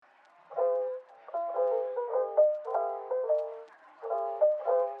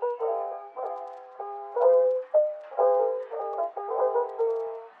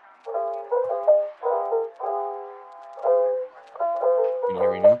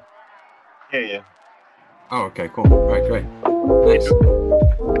hear you. Oh, okay, cool. All right, great. Nice.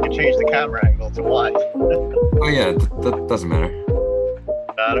 You can change the camera angle to what Oh yeah, that doesn't matter.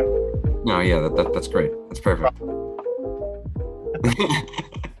 matter. No, yeah, that's great. That's perfect.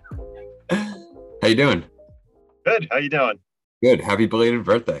 How you doing? Good. How you doing? Good. Happy belated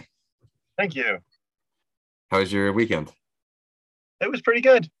birthday. Thank you. How was your weekend? It was pretty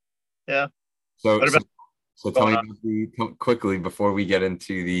good. Yeah. So What so about so tell going me on? about quickly before we get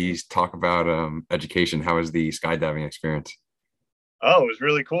into these talk about education. How was the skydiving experience? Oh, it was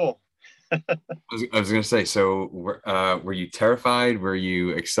really cool. I was gonna say, so were you terrified? Were you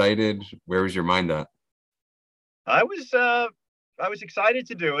excited? Where was your mind at? I was uh I was excited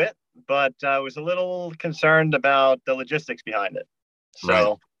to do it, but I was a little concerned about the logistics behind it. Right,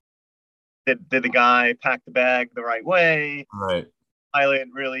 So, did the guy pack the bag the right way? right. Pilot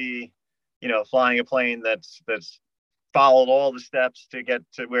really, flying a plane that's followed all the steps to get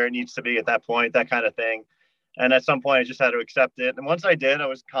to where it needs to be at that point, that kind of thing. And at some point, I just had to accept it. And once I did, I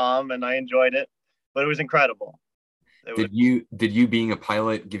was calm and I enjoyed it. But it was incredible. It was. Did you being a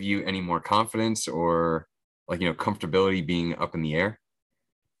pilot give you any more confidence or like comfortability being up in the air?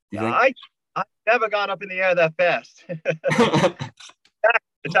 Do you think? I never got up in the air that fast.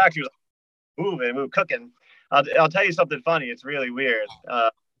 The taxi was moving, we were cooking. I'll tell you something funny. It's really weird.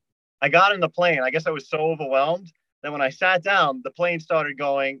 I got in the plane. I guess I was so overwhelmed that when I sat down, the plane started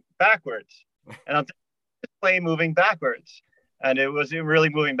going backwards, and I'm the plane moving backwards, and it was really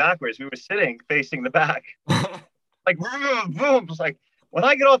moving backwards. We were sitting facing the back, like boom, boom. It's like when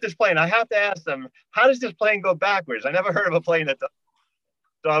I get off this plane, I have to ask them, how does this plane go backwards? I never heard of a plane that does.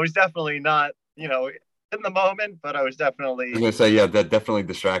 So I was definitely not, in the moment, but I was I'm definitely gonna say, yeah, that definitely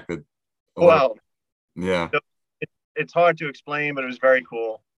distracted a little. well. Yeah. So it's hard to explain, but it was very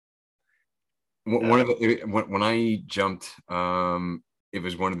cool. One Yeah. of the when I jumped, it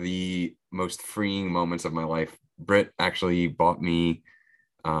was one of the most freeing moments of my life. Britt actually bought me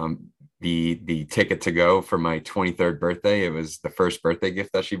um, the ticket to go for my 23rd birthday. It was the first birthday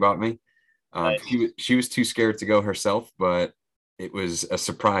gift that she bought me. Nice. She was too scared to go herself, but it was a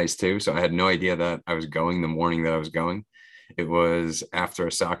surprise too. So I had no idea that I was going the morning that I was going. It was after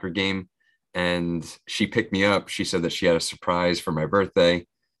a soccer game, and she picked me up. She said that she had a surprise for my birthday,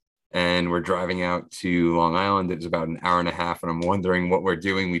 and we're driving out to Long Island. It was about an hour and a half, and I'm wondering what we're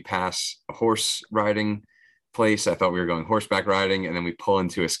doing. We pass a horse riding place. I thought we were going horseback riding, and then we pull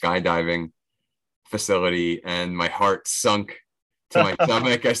into a skydiving facility, and my heart sunk to my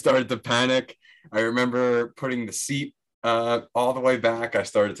stomach. I started to panic. I remember putting the seat all the way back. I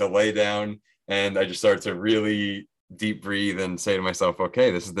started to lay down, and I just started to really deep breathe and say to myself, okay,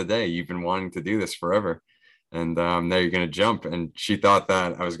 this is the day. You've been wanting to do this forever. And now you're going to jump. And she thought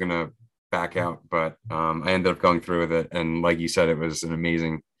that I was going to back out, but I ended up going through with it. And like you said, it was an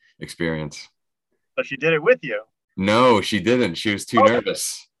amazing experience. So she did it with you. No, she didn't. She was too Oh,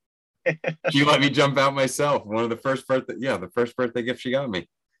 nervous. She let me jump out myself. One of the first birthday, yeah, the first birthday gift she got me.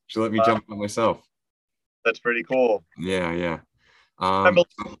 She let me wow, jump out myself. that's pretty cool. Yeah, yeah. I Um,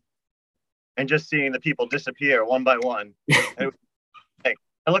 believe, and just seeing the people disappear one by one. And it was like,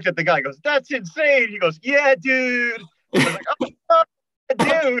 I looked at the guy. He goes, "That's insane." He goes, "Yeah, dude." I was like, "Oh,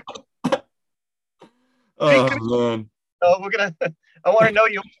 dude, speak oh to me. man. We're gonna. I want to know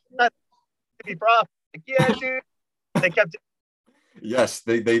you. Not to be prof." Like, yeah, dude. They kept, Yes,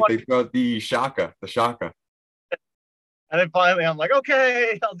 they got the shaka. and then finally, I'm like,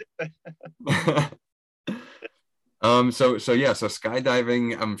 "Okay, I'll do it." So yeah, so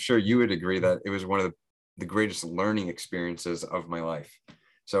skydiving, I'm sure you would agree that it was one of the greatest learning experiences of my life.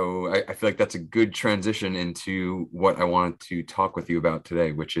 So I feel like that's a good transition into what I wanted to talk with you about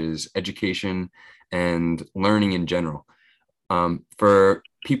today, which is education and learning in general. For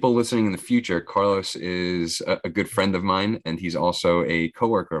people listening in the future, Carlos is a good friend of mine, and he's also a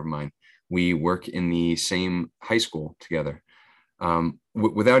coworker of mine. We work in the same high school together.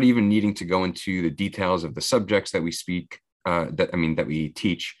 Without even needing to go into the details of the subjects that we speak, that we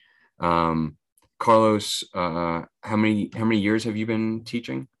teach. Um, Carlos, how many years have you been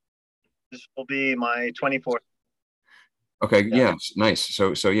teaching? This will be my 24th. Okay, Yeah, yeah, nice.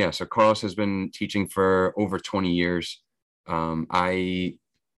 So Carlos has been teaching for over 20 years. I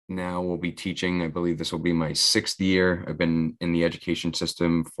now will be teaching. I believe this will be my sixth year. I've been in the education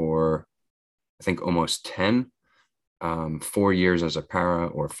system for I think almost 10. 4 years as a para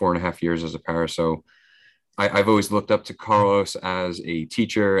or 4.5 years as a para. So I've always looked up to Carlos as a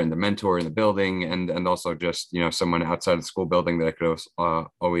teacher and the mentor in the building, and also just someone outside of the school building that I could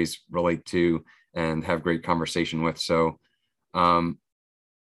always relate to and have great conversation with. So um,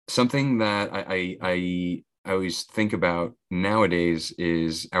 something that I I always think about nowadays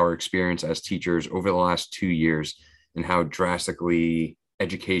is our experience as teachers over the last 2 years and how drastically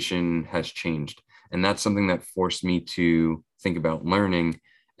education has changed. And that's something that forced me to think about learning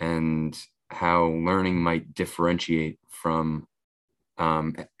and how learning might differentiate from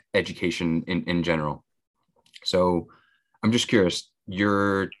um, education in general. So I'm just curious,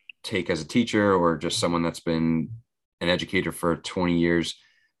 your take as a teacher or just someone that's been an educator for 20 years,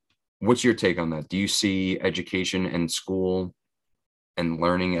 what's your take on that? Do you see education and school and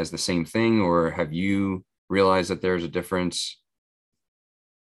learning as the same thing, or have you realized that there's a difference?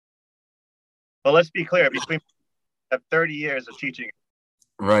 Well, let's be clear. Between have 30 years of teaching.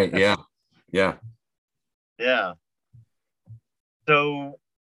 Right. Yeah. Yeah. Yeah. So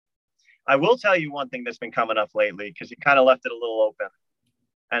I will tell you one thing that's been coming up lately because you kind of left it a little open.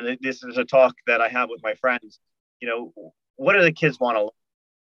 And this is a talk that I have with my friends. You know, what do the kids want to learn,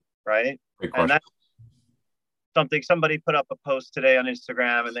 right? Great And question. that's something somebody put up a post today on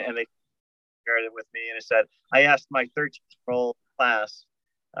Instagram, and they shared it with me, and it said, I asked my 13-year-old class,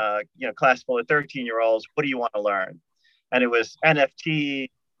 class full of 13-year-olds, what do you want to learn? And it was NFT,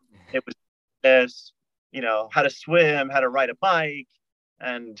 it was this, how to swim, how to ride a bike.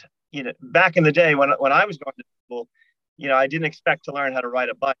 And, back in the day when I was going to school, I didn't expect to learn how to ride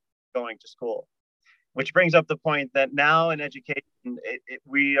a bike going to school, which brings up the point that now in education,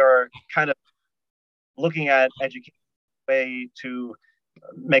 we are kind of looking at education way to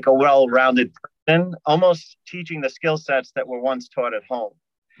make a well-rounded person, almost teaching the skill sets that were once taught at home.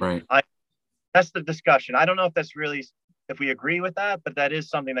 Right. That's the discussion. I don't know if we agree with that, but that is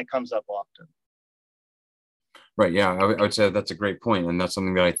something that comes up often. Right. Yeah. I would say that's a great point, and that's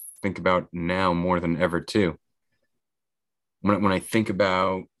something that I think about now more than ever too. When I think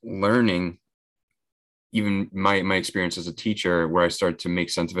about learning, even my experience as a teacher, where I started to make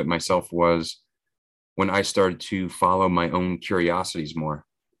sense of it myself was when I started to follow my own curiosities more,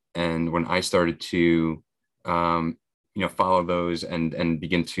 and when I started to follow those and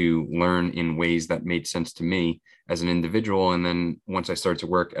begin to learn in ways that made sense to me as an individual. And then once I started to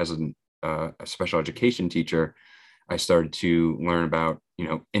work as a special education teacher, I started to learn about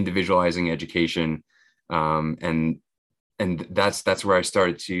individualizing education, and that's where I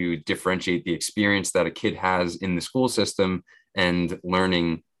started to differentiate the experience that a kid has in the school system and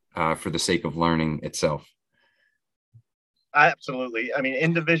learning for the sake of learning itself. Absolutely. I mean,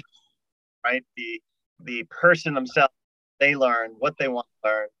 individual, right? The person themselves, they learn what they want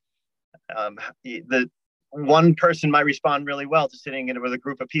to learn. The one person might respond really well to sitting in with a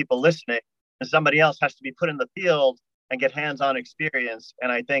group of people listening, and somebody else has to be put in the field and get hands-on experience.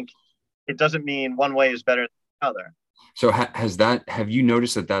 And I think it doesn't mean one way is better than the other. So have you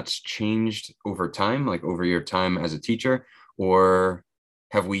noticed that that's changed over time, like over your time as a teacher, or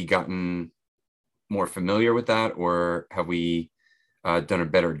have we gotten more familiar with that, or have we done a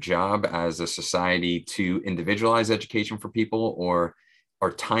better job as a society to individualize education for people, or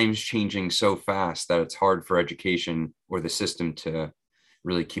are times changing so fast that it's hard for education or the system to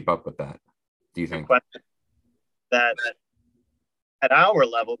really keep up with that? Do you think? That at our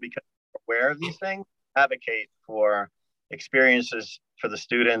level, because we're aware of these things, advocate for experiences for the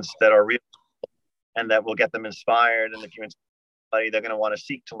students that are real and that will get them inspired. And if you inspire somebody, they're going to want to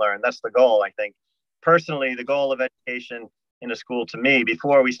seek to learn. That's the goal, I think. Personally, the goal of education in a school to me,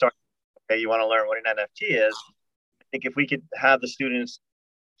 before we start, okay, you want to learn what an NFT is, I think if we could have the students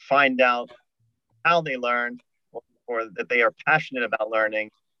find out how they learn, or that they are passionate about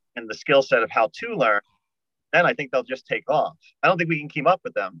learning and the skill set of how to learn, then I think they'll just take off. I don't think we can keep up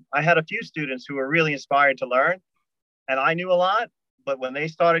with them. I had a few students who were really inspired to learn, and I knew a lot, but when they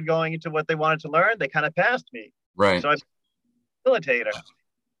started going into what they wanted to learn, they kind of passed me. Right. So I was a facilitator.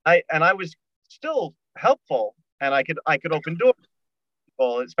 I was still helpful, and I could open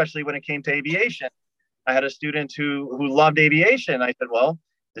doors, especially when it came to aviation. I had a student who loved aviation. I said, well,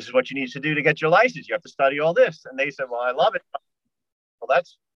 this is what you need to do to get your license. You have to study all this. And they said, well, I love it. Well,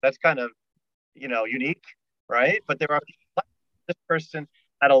 that's kind of, unique, right? But there are people, this person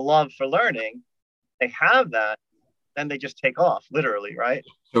had a love for learning. They have that, then they just take off, literally, right?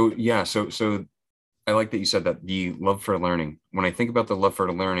 So yeah, so I like that you said that, the love for learning. When I think about the love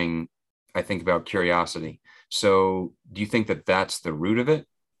for learning, I think about curiosity. So do you think that that's the root of it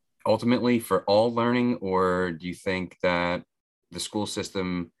ultimately for all learning, or do you think that the school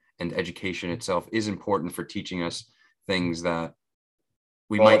system and education itself is important for teaching us things that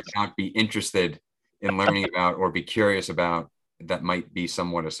we Well, might not be interested in learning about or be curious about, that might be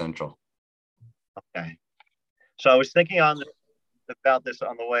somewhat essential? okay. So I was thinking about this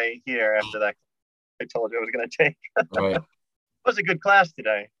on the way here after that I told you I was going to take. It Right. was a good class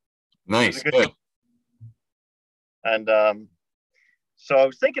today. It was a Nice. good Good. And so I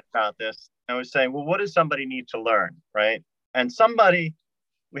was thinking about this. I was saying, well, what does somebody need to learn, right? And somebody,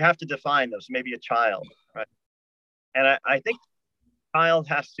 we have to define those, maybe a child, right? And I think the child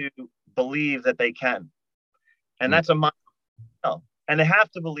has to believe that they can. And that's a mind. And they have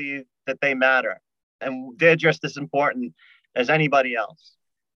to believe that they matter and they're just as important as anybody else.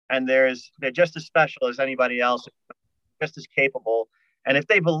 And they're just as special as anybody else, just as capable. And if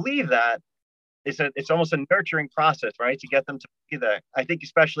they believe that, it's almost a nurturing process, right? To get them to be there. I think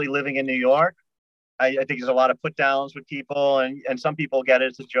especially living in New York, I think there's a lot of put downs with people, and some people get it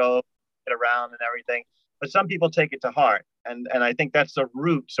as a joke, get around and everything, but some people take it to heart, and I think that's the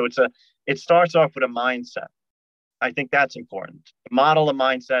root. So it starts off with a mindset. I think that's important. Model a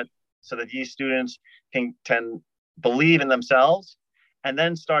mindset so that these students can believe in themselves, and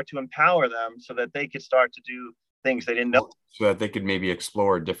then start to empower them so that they could start to do things they didn't know. So that they could maybe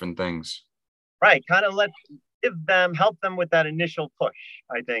explore different things. Right. Kind of help them with that initial push,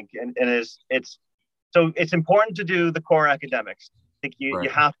 I think. And it's important to do the core academics. I think you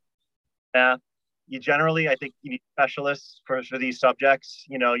have math. You generally, I think you need specialists for these subjects.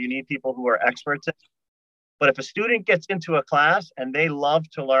 You know, you need people who are experts in. But if a student gets into a class and they love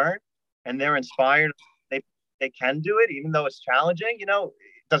to learn and they're inspired, they can do it, even though it's challenging. You know,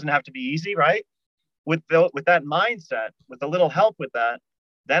 it doesn't have to be easy, right? With that mindset, with a little help with that,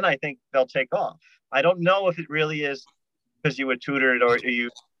 then I think they'll take off. I don't know if it really is because you were tutored or you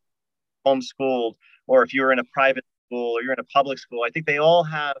homeschooled, or if you're in a private school or you're in a public school. I think they all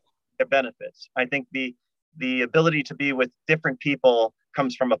have their benefits. I think the ability to be with different people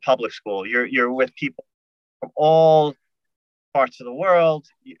comes from a public school. You're with people from all parts of the world,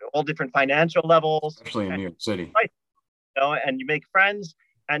 all different financial levels, especially in New York City. Right, you know, and you make friends,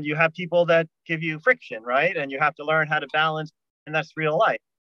 and you have people that give you friction, right? And you have to learn how to balance, and that's real life.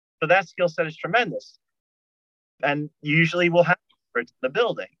 So that skill set is tremendous, and usually we'll have the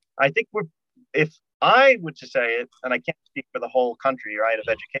building. I think if I were to say it, and I can't speak for the whole country, right, of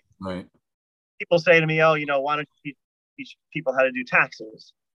education. Right. People say to me, "Oh, you know, why don't you teach people how to do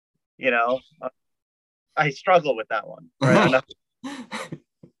taxes?" You know, I struggle with that one. Right? First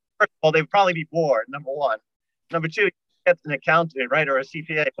of all, they'd probably be bored. Number one. Number two, you get an accountant, right, or a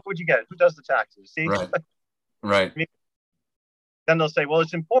CPA. What would you get? Who does the taxes? See, right, right. Then they'll say, "Well,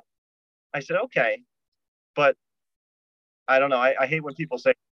 it's important." I said, "Okay," but I don't know. I hate when people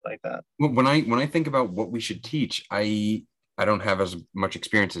say like that. Well, when I think about what we should teach, I don't have as much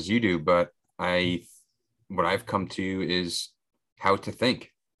experience as you do, but what I've come to is how to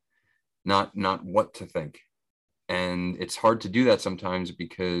think, not what to think. And it's hard to do that sometimes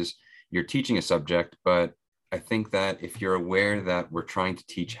because you're teaching a subject, but I think that if you're aware that we're trying to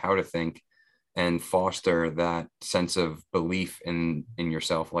teach how to think and foster that sense of belief in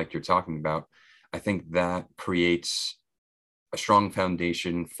yourself, like you're talking about, I think that creates a strong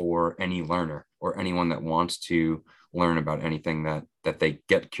foundation for any learner or anyone that wants to learn about anything that they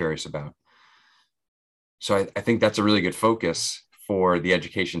get curious about. So I think that's a really good focus for the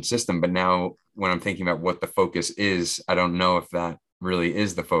education system. But now when I'm thinking about what the focus is, I don't know if that really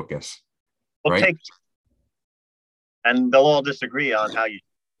is the focus. We'll right? And they'll all disagree on how you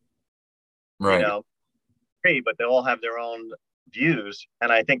Right. agree, but they all have their own views.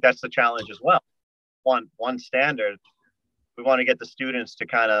 And I think that's the challenge as well. One standard. We want to get the students to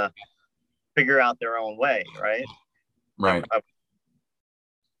kind of figure out their own way, right? Right.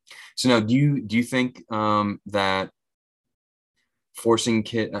 So now, do you think that forcing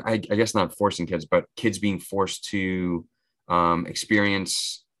kids, I guess not forcing kids, but kids being forced to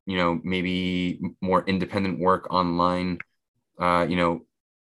experience, maybe more independent work online,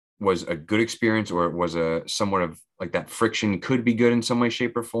 was a good experience, or it was a somewhat of like that friction could be good in some way,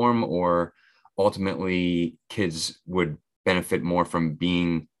 shape, or form, or ultimately kids would benefit more from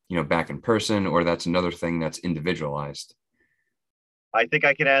being, back in person, or that's another thing that's individualized? I think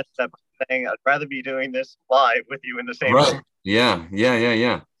I can answer that by saying I'd rather be doing this live with you in the same Right. room.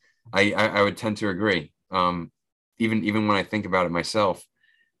 Yeah. I would tend to agree. Even when I think about it myself,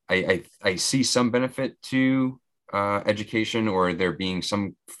 I see some benefit to education, or there being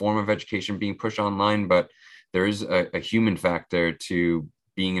some form of education being pushed online, but there is a human factor to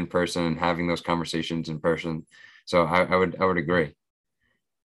being in person and having those conversations in person. So I would agree.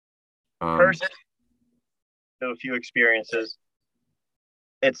 Person, to a few experiences.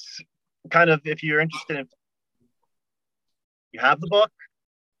 It's kind of, if you're interested in, you have the book,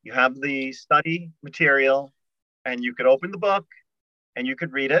 you have the study material, and you could open the book and you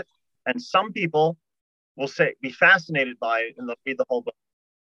could read it. And some people will be fascinated by it and they'll read the whole book.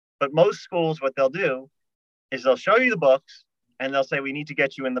 But most schools, what they'll do is they'll show you the books and they'll say, we need to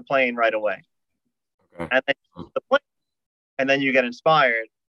get you in the plane right away. Okay. And then the plane, and then you get inspired,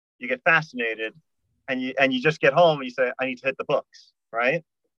 you get fascinated, and you just get home and you say, I need to hit the books, right?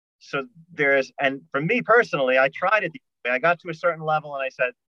 So and for me personally, I tried it. I got to a certain level and I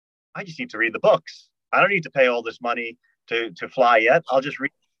said, I just need to read the books. I don't need to pay all this money to fly yet. I'll just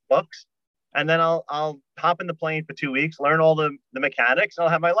read books, and then I'll hop in the plane for 2 weeks, learn all the mechanics, and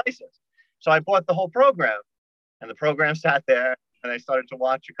I'll have my license. So I bought the whole program, and the program sat there, and I started to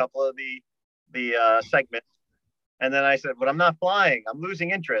watch a couple of the segments, and then I said, "But I'm not flying. I'm losing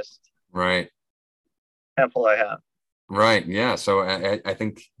interest." Right. Handful I have. Right. Yeah. So I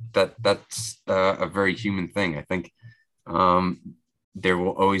think that that's a very human thing. I think um, there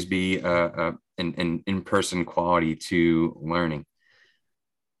will always be an in-person quality to learning.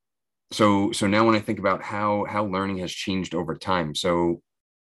 So now when I think about how learning has changed over time, so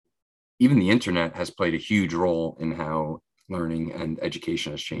even the internet has played a huge role in how learning and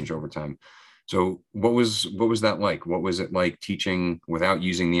education has changed over time. So what was that like? What was it like teaching without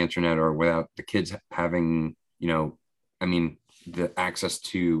using the internet or without the kids having, I mean, the access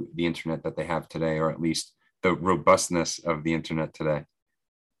to the internet that they have today, or at least the robustness of the internet today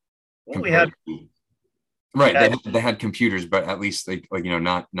Well, we compared had to, we right. had They had computers, but at least not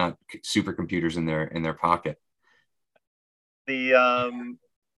supercomputers in their pocket. the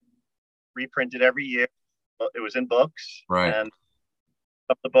reprinted every year. It was in books, Right. and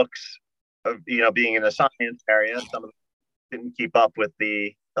some of the books, being in the science area, some of them didn't keep up with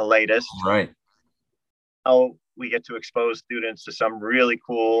the latest. Right. How we get to expose students to some really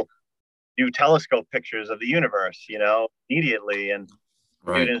cool new telescope pictures of the universe, immediately, and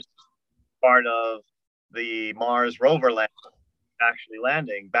Right. students part of the Mars rover land actually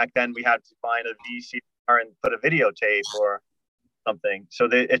landing. Back then, we had to find a VCR and put a videotape or something. So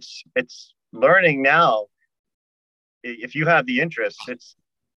it's learning now. If you have the interest, it's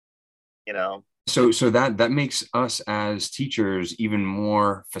you know So that makes us as teachers even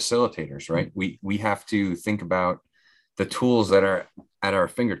more facilitators, right? We have to think about the tools that are at our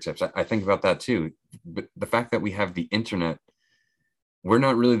fingertips. I think about that too. But the fact that we have the internet, we're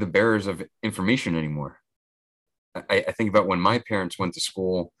not really the bearers of information anymore. I think about when my parents went to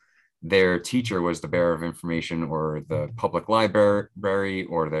school, their teacher was the bearer of information, or the public library,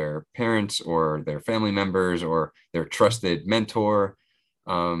 or their parents, or their family members, or their trusted mentor.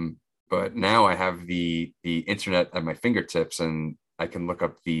 But now I have the internet at my fingertips, and I can look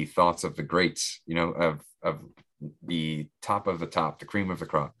up the thoughts of the greats, of the top of the top, the cream of the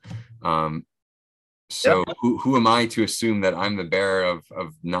crop. yep. So who am I to assume that I'm the bearer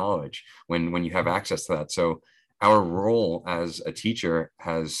of knowledge when you have access to that? So our role as a teacher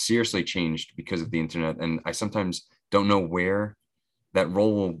has seriously changed because of the internet. And I sometimes don't know where that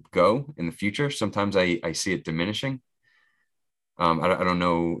role will go in the future. Sometimes I see it diminishing. I don't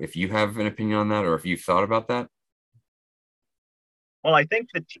know if you have an opinion on that or if you've thought about that. Well, I think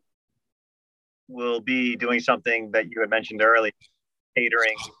that will be doing something that you had mentioned earlier,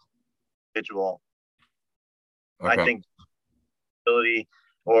 catering individual. I Okay. think ability,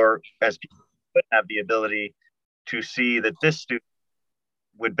 or as people could have the ability to see that this student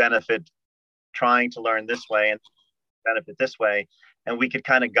would benefit trying to learn this way and benefit this way, and we could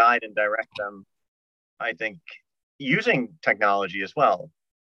kind of guide and direct them. I think using technology as well,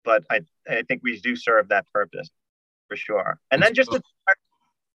 but I think we do serve that purpose for sure. And And then just so,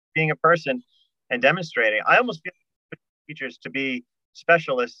 being a person and demonstrating, I almost feel like teachers to be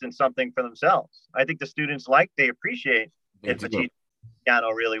specialists in something for themselves. I think the students they appreciate they if the do. teacher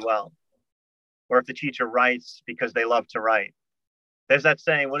piano really well, or if the teacher writes because they love to write. There's that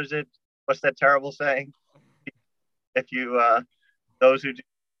saying. What is it? What's that terrible saying? If you those who do,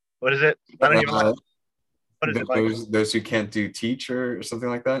 what is it? I don't even know. What is it, Michael? Those who can't do teach or something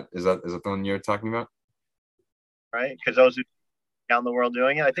like that. Is that the one you're talking about? Right? Because those who down the world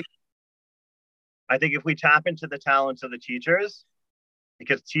doing it, I think if we tap into the talents of the teachers,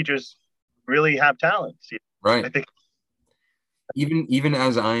 because teachers really have talents. I Right. think Even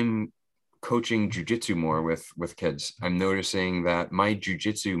as I'm coaching jujitsu more with kids, I'm noticing that my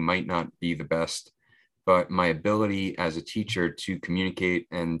jujitsu might not be the best, but my ability as a teacher to communicate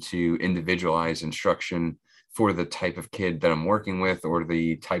and to individualize instruction for the type of kid that I'm working with, or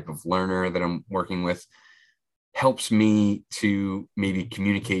the type of learner that I'm working with, helps me to maybe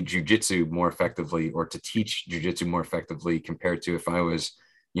communicate jujitsu more effectively, or to teach jujitsu more effectively compared to if I was,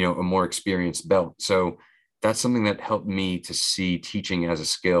 a more experienced belt. So that's something that helped me to see teaching as a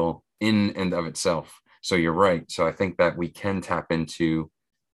skill in and of itself. So you're right. So I think that we can tap into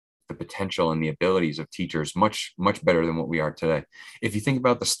the potential and the abilities of teachers much, much better than what we are today. If you think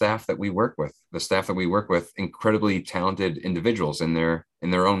about the staff that we work with, incredibly talented individuals in their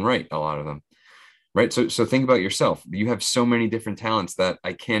own right, a lot of them. Right. So think about yourself. You have so many different talents that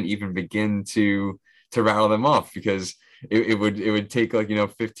I can't even begin to rattle them off because it would take like,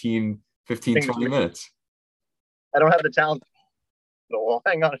 15, Things 20 minutes. I don't have the talent. Well,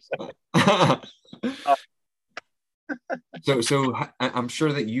 hang on a second. Oh, I'm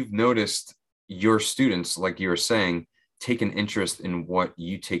sure that you've noticed your students, like you were saying, take an interest in what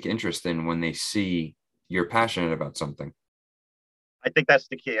you take interest in when they see you're passionate about something. I think that's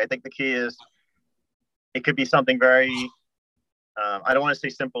the key. I think the key is it could be something very, I don't want to say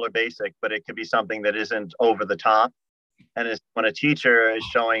simple or basic, but it could be something that isn't over the top. And is when a teacher is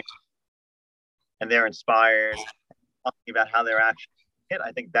showing and they're inspired, talking about how they're actually hit,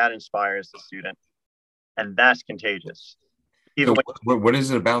 I think that inspires the student, and that's contagious. Even So when what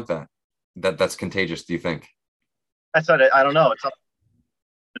is it about that's contagious, do you think? that's not, I don't know, it's up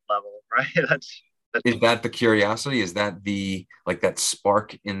to the level, right? That's Is that the curiosity? Is that the like that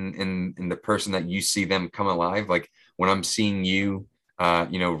spark in the person that you see them come alive? Like when I'm seeing you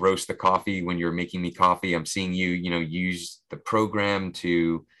roast the coffee when you're making me coffee, I'm seeing you, use the program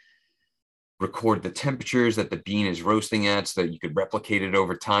to record the temperatures that the bean is roasting at so that you could replicate it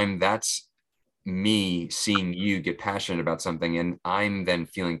over time. That's me seeing you get passionate about something, and I'm then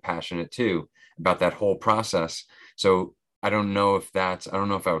feeling passionate too about that whole process. So I don't know if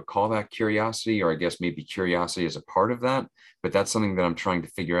I would call that curiosity, or I guess maybe curiosity is a part of that, but that's something that I'm trying to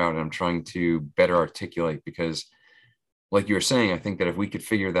figure out and I'm trying to better articulate because like you were saying, I think that if we could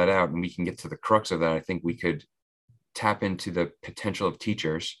figure that out and we can get to the crux of that, I think we could tap into the potential of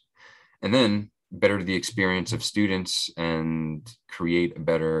teachers and then better the experience of students and create a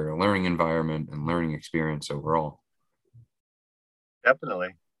better learning environment and learning experience overall. definitely.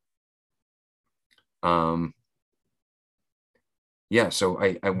 Um, yeah, so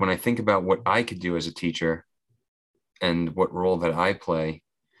I when I think about what I could do as a teacher and what role that I play,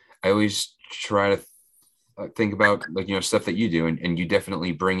 I always try to think about like stuff that you do, and you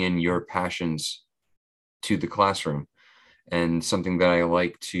definitely bring in your passions to the classroom. And something that I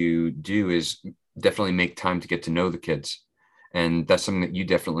like to do is definitely make time to get to know the kids, and that's something that you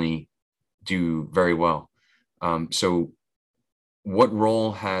definitely do very well. So what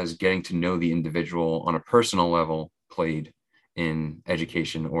role has getting to know the individual on a personal level played in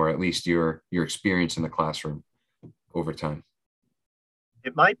education, or at least your experience in the classroom over time?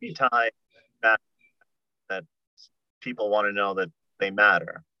 It might be time that that people want to know that they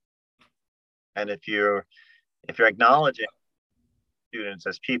matter, and if you're acknowledging students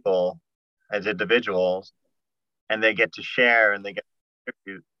as people, as individuals, and they get to share and they get to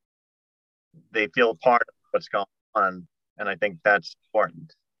contribute, they feel part of what's going on, and I think that's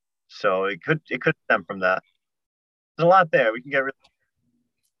important. So it could stem from that. There's a lot there. We can get really,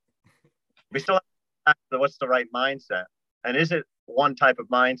 we still have to what's the right mindset, and is it one type of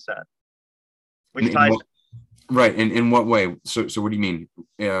mindset, In, which in ties what, right. In what way? So what do you mean?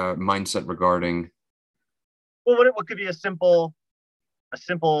 Mindset regarding? well, what could be a simple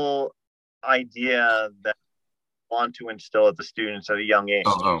idea that I want to instill at the students at a young age.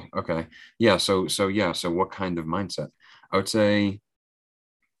 Okay. Yeah. So what kind of mindset? I would say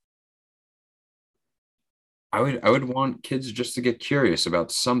I would want kids just to get curious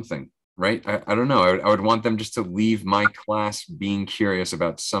about something, right? I don't know. I would want them just to leave my class being curious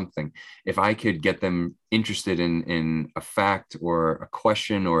about something. If I could get them interested in a fact or a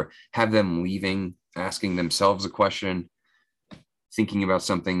question, or have them leaving asking themselves a question, thinking about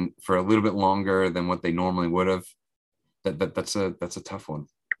something for a little bit longer than what they normally would have, that's a tough one.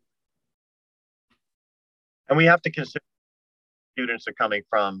 And we have to consider students are coming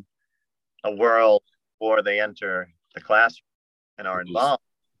from a world before they enter the classroom and are Which is involved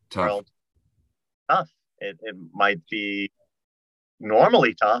in the tough. world. Tough. It might be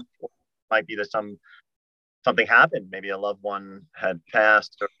normally tough. It might be that something happened. Maybe a loved one had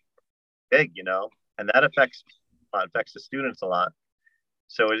passed or big, and that affects the students a lot.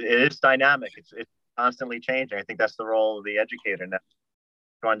 So it is dynamic. It's constantly changing. I think that's the role of the educator now,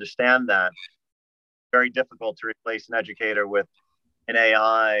 to understand that. Very difficult to replace an educator with an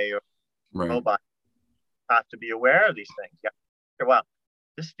AI or Right. robot. You have to be aware of these things. Yeah. Well,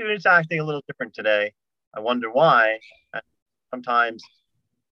 this student's acting a little different today. I wonder why. And sometimes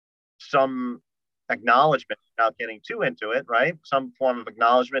some acknowledgement without getting too into it, right? Some form of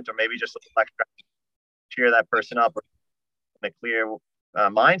acknowledgement, or maybe just a little extra, cheer that person up in a clear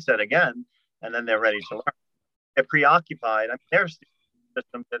mindset again, and then they're ready to learn. Get preoccupied. I mean, there's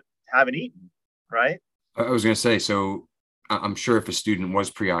systems that haven't eaten, right? I was going to say, so I'm sure if a student was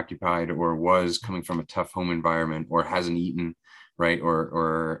preoccupied or was coming from a tough home environment or hasn't eaten, right,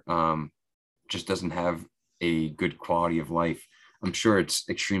 or just doesn't have a good quality of life, I'm sure it's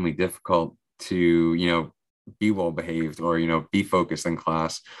extremely difficult to, be well behaved, or, be focused in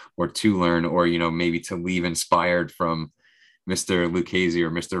class, or to learn, or, maybe to leave inspired from Mr. Lucchese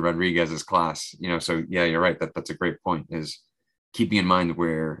or Mr. Rodriguez's class, so yeah, you're right. That's a great point, is keeping in mind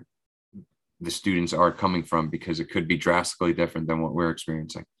where the students are coming from, because it could be drastically different than what we're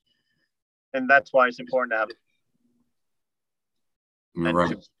experiencing. And that's why it's important to have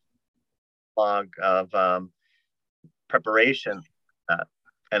Right. log of preparation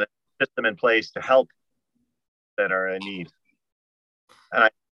and a system in place to help that are in need. And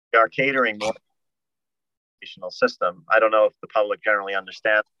we are catering more educational system. I don't know if the public generally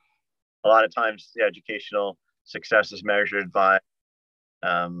understands. A lot of times, the educational success is measured by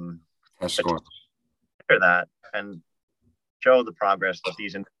Test score. That and show the progress that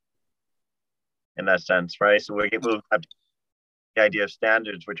these in that sense, right? So we have the idea of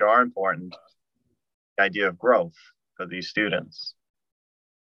standards, which are important, the idea of growth for these students.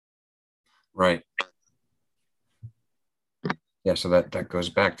 Right. Yeah, so that goes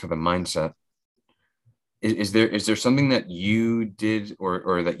back to the mindset. Is there something that you did,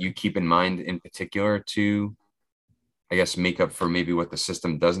 or that you keep in mind in particular to, I guess, make up for maybe what the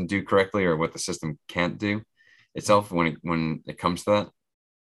system doesn't do correctly, or what the system can't do itself when it comes to that?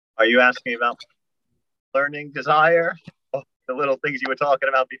 Are you asking about learning desire? Oh, the little things you were talking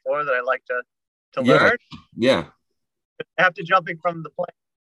about before that I like to learn? Yeah. After jumping from the plane,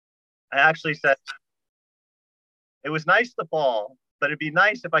 I actually said it was nice to fall, but it'd be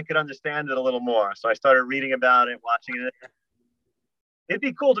nice if I could understand it a little more. So I started reading about it, watching it. It'd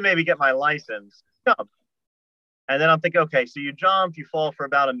be cool to maybe get my license. Jump. And then I'm thinking, okay, so you jump, you fall for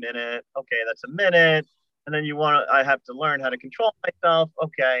about a minute. Okay, that's a minute. And then I have to learn how to control myself.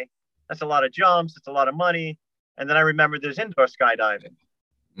 Okay, that's a lot of jumps. It's a lot of money. And then I remember there's indoor skydiving.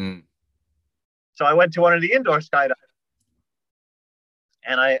 Mm. So I went to one of the indoor skydiving.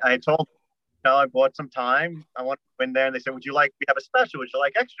 And I told them, I bought some time. I want to go in there. And they said, we have a special. Would you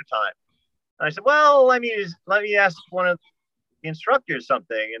like extra time? And I said, well, let me ask one of the instructors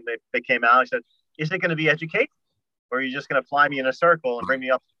something. And they came out. I said, is it going to be education? Or are you just going to fly me in a circle and bring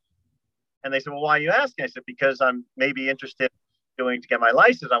me up? And they said, well, why are you asking? I said, because I'm maybe interested in to get my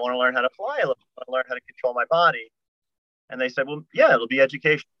license. I want to learn how to fly a little. I want to learn how to control my body. And they said, well, yeah, it'll be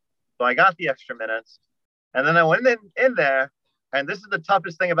education. So I got the extra minutes. And then I went in there. And this is the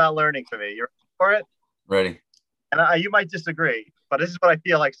toughest thing about learning for me. You're ready for it? Ready. And you might disagree, but this is what I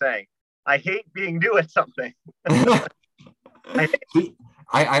feel like saying. I hate being new at something.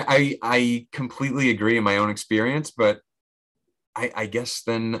 I completely agree in my own experience, but I guess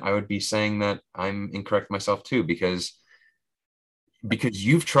then I would be saying that I'm incorrect myself too, because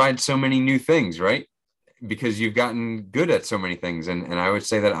you've tried so many new things, right? Because you've gotten good at so many things. And I would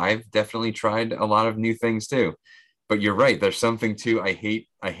say that I've definitely tried a lot of new things too. But you're right. There's something too. I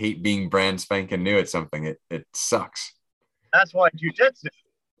hate being brand spanking new at something. It sucks. That's why jiu-jitsu,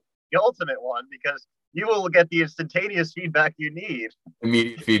 the ultimate one, because you will get the instantaneous feedback you need.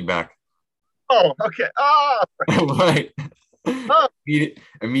 Immediate feedback. Oh, okay. Oh, right. Oh.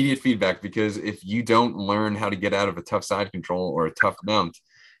 Immediate feedback, because if you don't learn how to get out of a tough side control or a tough mount,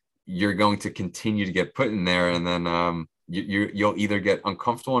 you're going to continue to get put in there, and then you'll either get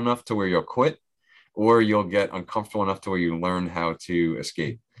uncomfortable enough to where you'll quit, or you'll get uncomfortable enough to where you learn how to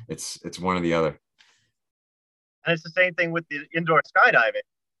escape. It's one or the other. And it's the same thing with the indoor skydiving.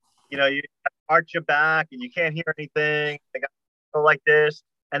 You arch your back and you can't hear anything. They got to go like this,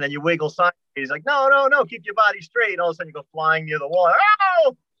 and then you wiggle sideways. He's like, no, keep your body straight. And all of a sudden you go flying near the wall.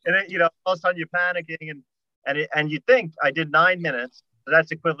 Oh! And then, all of a sudden you're panicking, and you think I did 9 minutes. So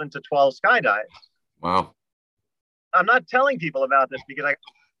that's equivalent to 12 skydives. Wow. I'm not telling people about this because I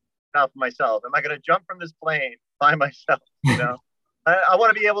got for myself. Am I going to jump from this plane by myself? I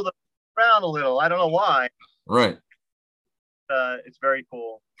want to be able to around a little. I don't know why. Right. It's very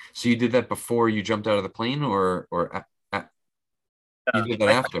cool. So you did that before you jumped out of the plane, or you did that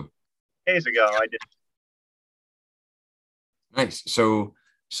after? Days ago, I did. Nice. So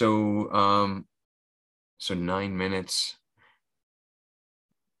 9 minutes.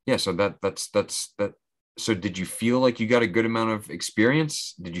 Yeah. So that's that. So did you feel like you got a good amount of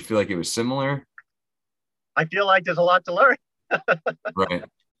experience? Did you feel like it was similar? I feel like there's a lot to learn. Right.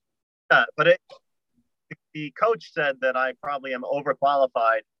 But the coach said that I probably am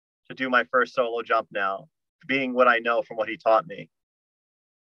overqualified to do my first solo jump now, being what I know from what he taught me.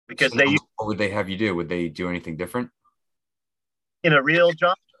 Because what would they have you do? Would they do anything different? In a real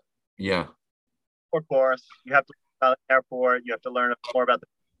jump? Yeah. Of course, you have to learn about the airport. You have to learn more about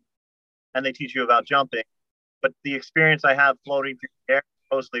and they teach you about jumping. But the experience I have floating through the air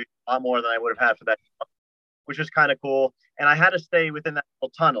mostly a lot more than I would have had for that jump, which was kind of cool. And I had to stay within that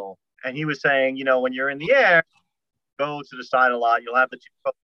little tunnel. and he was saying, when you're in the air, go to the side a lot. You'll have the two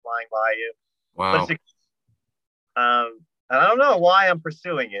coaches flying by you. But Wow. and I don't know why I'm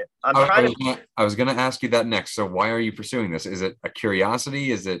pursuing it. I was gonna ask you that next. So why are you pursuing this? Is it a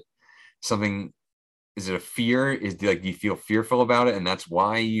curiosity? Is it something? Is it a fear? Do you feel fearful about it, and that's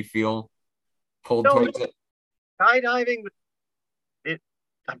why you feel pulled No, towards it? skydiving.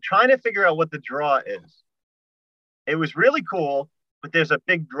 I'm trying to figure out what the draw is. It was really cool, but there's a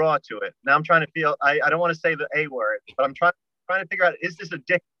big draw to it. Now I'm trying to feel. I don't want to say the A word, but I'm trying to figure out, is this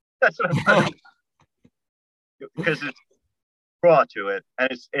addictive? That's what I'm trying to because it's draw to it,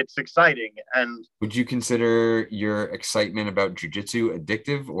 and it's exciting. And would you consider your excitement about jujitsu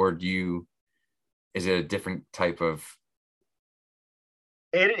addictive, or is it a different type of?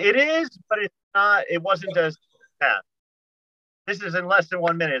 it is, but it's not. It wasn't as fast. This is in less than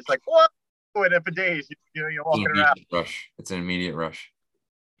 1 minute. It's like, what? And for days, you're walking around. Rush. It's an immediate rush.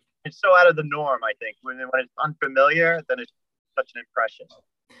 It's so out of the norm. I think when it's unfamiliar, then it's such an impression.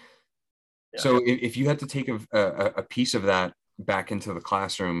 Yeah. So if you had to take a piece of that back into the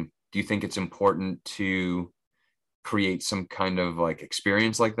classroom, do you think it's important to create some kind of like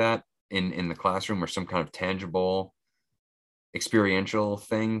experience like that in the classroom, or some kind of tangible experiential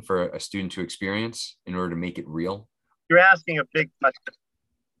thing for a student to experience in order to make it real? You're asking a big question.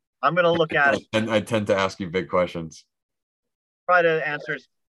 I'm going to look at it. And I tend to ask you big questions. Try to answer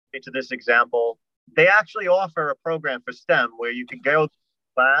to this example. They actually offer a program for STEM where you could go to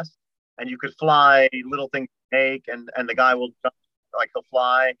class and you could fly little things to make, and the guy will he'll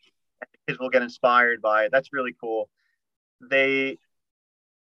fly, and the kids will get inspired by it. That's really cool. They,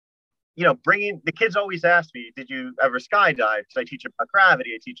 bringing the kids always ask me, did you ever skydive? Because I teach about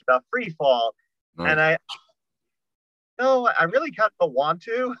gravity, I teach about free fall, nice. And I really kind of want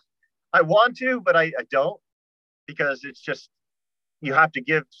to. I want to, but I don't, because it's just, you have to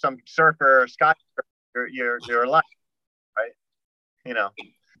give some surfer or sky your life, right?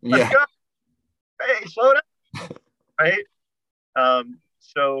 Let's go. Hey, slow down, right?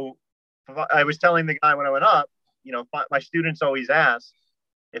 So I was telling the guy when I went up, my students always ask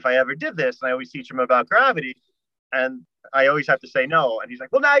if I ever did this, and I always teach them about gravity, and I always have to say no. And he's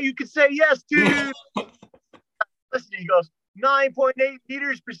like, well, now you can say yes, dude. Listen, he goes, 9.8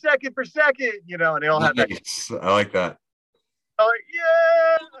 meters per second, and they all have that. I like that. I'm like,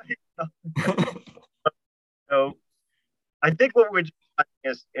 yeah. So I think what we're doing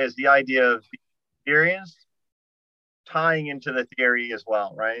is the idea of the experience tying into the theory as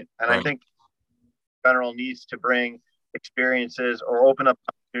well, right? And right. I think general needs to bring experiences or open up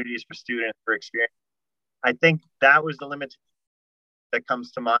opportunities for students for experience. I think that was the limit that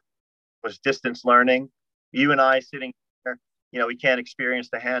comes to mind, was distance learning. You and I sitting here, we can't experience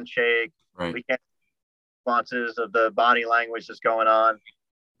the handshake. Right. We can't responses of the body language that's going on.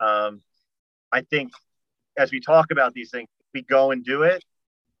 I think as we talk about these things, we go and do it.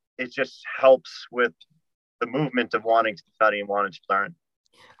 It just helps with the movement of wanting to study and wanting to learn.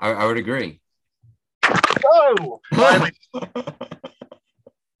 I would agree. Whoa! Finally.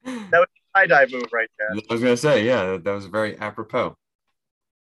 That was a high dive move right there. I was going to say, yeah, that was very apropos.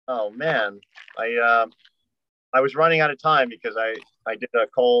 Oh, man. I was running out of time because I did a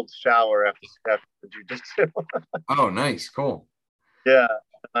cold shower after the jiu-jitsu. Oh, nice. Cool. Yeah.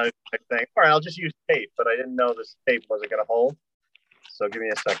 I think, all right, I'll just use tape, but I didn't know this tape wasn't going to hold. So give me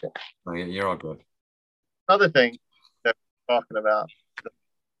a second. Oh, yeah, you're all good. Another thing that we're talking about,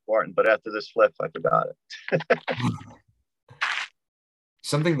 important, but after this flip, I forgot it.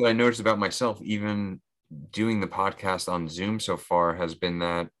 Something that I noticed about myself, even doing the podcast on Zoom so far, has been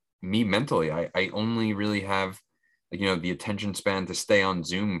that me mentally, I only really have, the attention span to stay on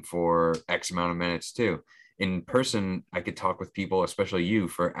Zoom for X amount of minutes too. In person, I could talk with people, especially you,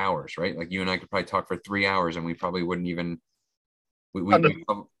 for hours, right? Like you and I could probably talk for 3 hours and we probably wouldn't even, we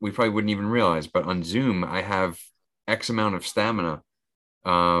probably wouldn't even realize. But on Zoom, I have X amount of stamina.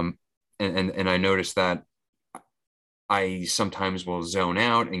 And I noticed that I sometimes will zone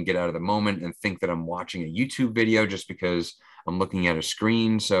out and get out of the moment and think that I'm watching a YouTube video just because I'm looking at a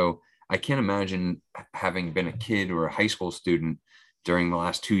screen. So I can't imagine, having been a kid or a high school student during the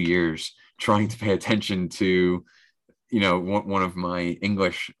last 2 years, trying to pay attention to, one of my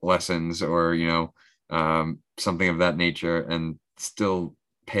English lessons or, something of that nature, and still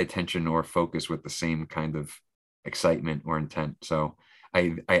pay attention or focus with the same kind of excitement or intent. So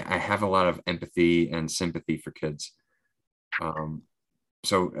I have a lot of empathy and sympathy for kids.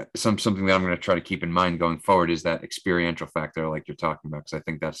 So something that I'm going to try to keep in mind going forward is that experiential factor, like you're talking about, because I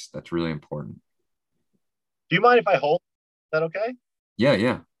think that's really important. Do you mind if I hold? Is that okay?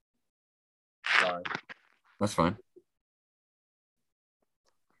 Yeah. Fine. That's fine.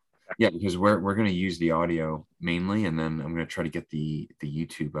 Yeah, because we're going to use the audio mainly, and then I'm going to try to get the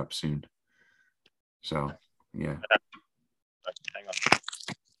YouTube up soon. So yeah. Hang on.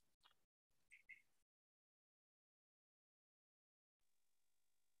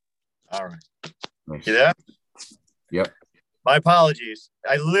 All right. Nice. You there? Yep. My apologies.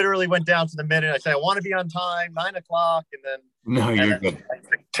 I literally went down to the minute. I said I want to be on time, 9 o'clock, and then No, you're good.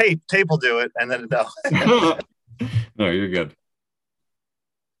 Tape will do it, and then no. No, you're good.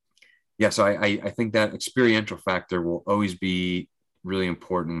 Yeah, so I think that experiential factor will always be really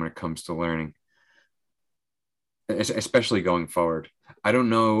important when it comes to learning, especially going forward. I don't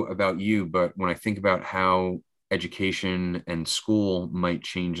know about you, but when I think about how education and school might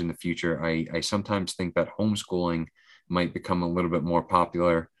change in the future, I sometimes think that homeschooling might become a little bit more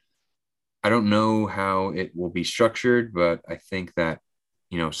popular. I don't know how it will be structured, but I think that,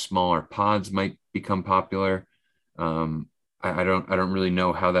 smaller pods might become popular. I don't really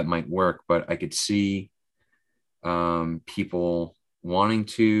know how that might work, but I could see people wanting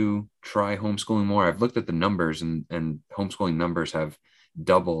to try homeschooling more. I've looked at the numbers, and homeschooling numbers have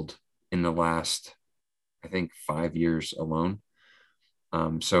doubled in the last, I think, 5 years alone.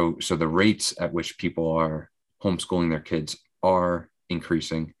 So the rates at which people are homeschooling their kids are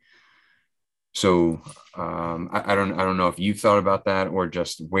increasing. So I don't know if you thought about that, or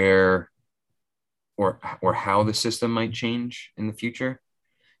just where or how the system might change in the future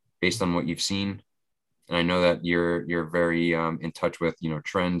based on what you've seen. And I know that you're very in touch with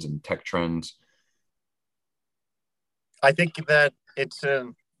trends and tech trends. I think that it's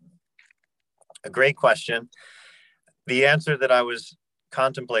a great question. The answer that I was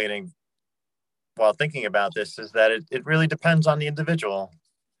contemplating while thinking about this is that it really depends on the individual.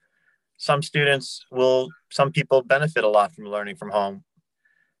 Some people benefit a lot from learning from home.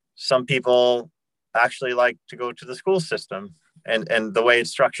 Some people actually like to go to the school system and the way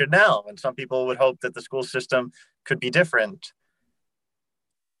it's structured now. And some people would hope that the school system could be different.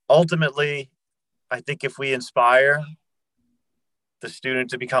 Ultimately, I think if we inspire the student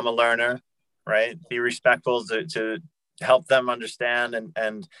to become a learner, right, be respectful to help them understand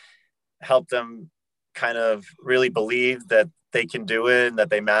and help them kind of really believe that they can do it and that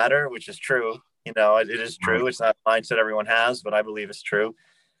they matter, which is true. It is Right. true. It's not a mindset everyone has, but I believe it's true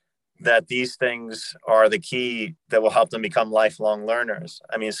that these things are the key that will help them become lifelong learners.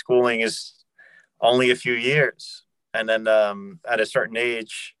 I mean, schooling is only a few years, and then at a certain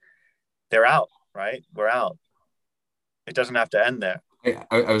age, they're out. Right? We're out. It doesn't have to end there.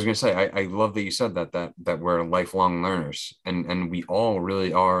 I was going to say, I love that you said that we're lifelong learners, and we all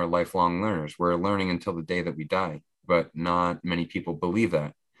really are lifelong learners. We're learning until the day that we die, but not many people believe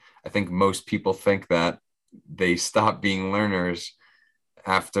that. I think most people think that they stop being learners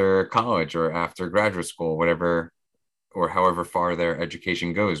after college or after graduate school, whatever, or however far their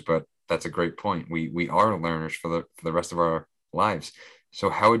education goes. But that's a great point. We are learners for the rest of our lives. So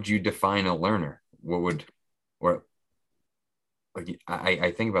how would you define a learner? What would or like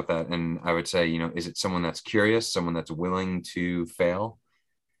I think about that, and I would say, is it someone that's curious, someone that's willing to fail,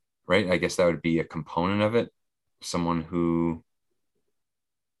 right? I guess that would be a component of it. Someone who,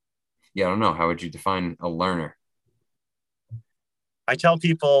 yeah, I don't know. How would you define a learner? I tell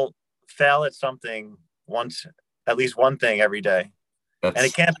people fail at something once, at least one thing every day. And it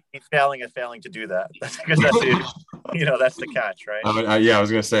That's can't be failing at failing to do that. That's because that's the, that's the catch, right? yeah, I was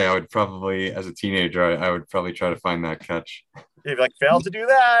gonna say I would probably, as a teenager, I would probably try to find that catch. You'd be like, fail to do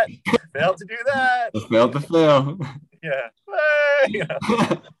that, fail to do that. Fail to fail. Yeah.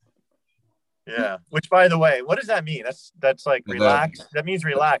 Yeah. Which, by the way, what does that mean? That's like The, relax. That means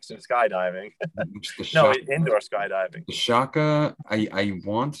relax in skydiving. the No, shaka, indoor skydiving. the shaka. I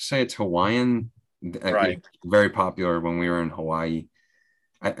want to say it's Hawaiian. Right. It's very popular when we were in Hawaii.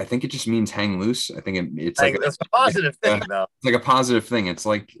 I think it just means hang loose. I think it's like That's a positive thing, though. it's like a positive thing. It's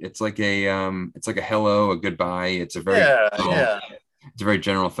like a hello, a goodbye. Yeah. Yeah. It's a very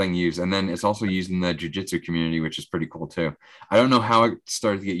general thing used, and then it's also used in the jujitsu community, which is pretty cool too. I don't know how it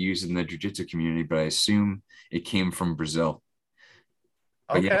started to get used in the jujitsu community, but I assume it came from Brazil.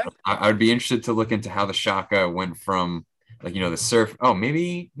 But yeah, Okay. I would be interested to look into how the shaka went from, like, the surf. Oh,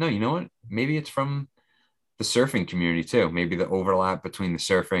 maybe no. You know what? Maybe it's from the surfing community too. Maybe the overlap between the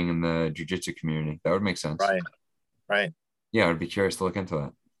surfing and the jujitsu community. That would make sense. Right. Right. Yeah, I would be curious to look into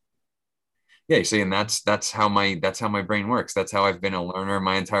that. Yeah, you see, and that's how my brain works. That's how I've been a learner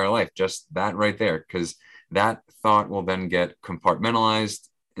my entire life. Just that right there, because that thought will then get compartmentalized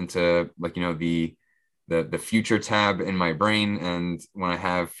into, like, the future tab in my brain. And when I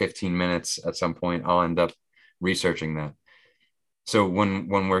have 15 minutes at some point, I'll end up researching that. So when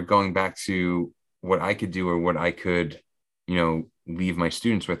we're going back to what I could do, or what I could, leave my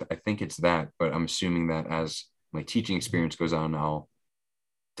students with. I think it's that, but I'm assuming that as my teaching experience goes on, I'll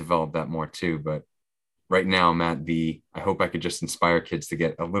develop that more too. But right now I'm at I hope I could just inspire kids to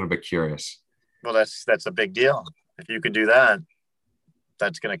get a little bit curious. Well, that's a big deal. If you could do that,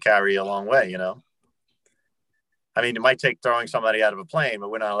 that's going to carry you a long way, you know? I mean, it might take throwing somebody out of a plane, but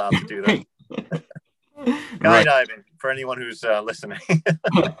we're not allowed to do that. Right. Skydiving, for anyone who's listening.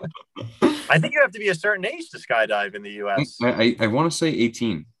 I think you have to be a certain age to skydive in the U.S. I want to say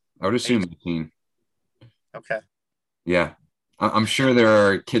 18. I would assume 18. Okay. Yeah. I'm sure there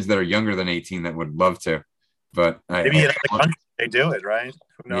are kids that are younger than 18 that would love to, but maybe in other countries they do it, right?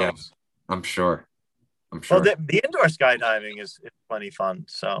 Who knows? Yeah, I'm sure. Well, the indoor skydiving is plenty fun.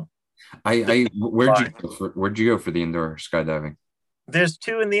 So where'd you go for the indoor skydiving? There's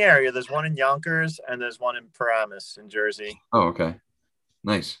two in the area. There's one in Yonkers and there's one in Paramus in Jersey. Oh, okay.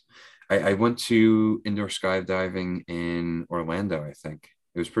 Nice. I went to indoor skydiving in Orlando, I think.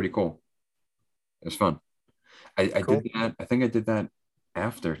 It was pretty cool. It was fun. I Cool. did that. I think I did that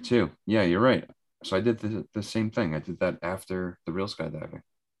after too. Yeah, you're right. So I did the same thing. I did that after the real skydiving.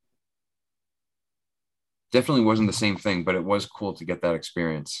 Definitely wasn't the same thing, but it was cool to get that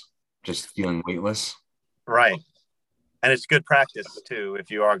experience, just feeling weightless. Right. And it's good practice too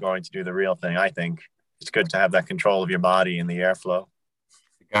if you are going to do the real thing. I think it's good to have that control of your body and the airflow.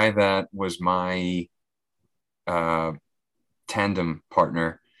 The guy that was my tandem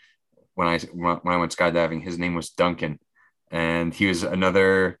partner when I went skydiving, his name was Duncan, and he was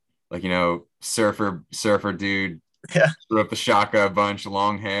another surfer dude. Yeah. Threw up the shaka a bunch,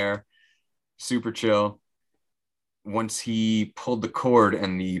 long hair, super chill. Once he pulled the cord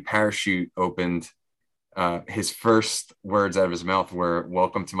and the parachute opened, his first words out of his mouth were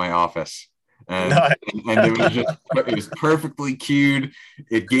 "Welcome to my office," and it was perfectly cued.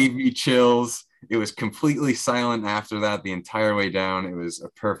 It gave me chills. It was completely silent after that the entire way down. It was a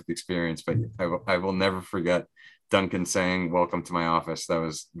perfect experience. But I will never forget Duncan saying "Welcome to my office." That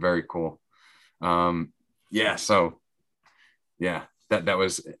was very cool. Yeah. So yeah, that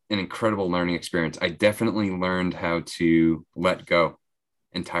was an incredible learning experience. I definitely learned how to let go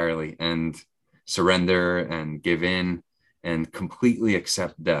entirely and surrender and give in and completely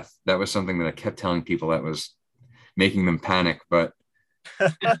accept death. That was something that I kept telling people that was making them panic, but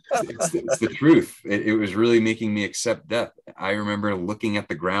it's the truth. It was really making me accept death. I remember looking at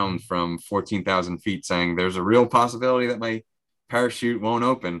the ground from 14,000 feet saying, there's a real possibility that my parachute won't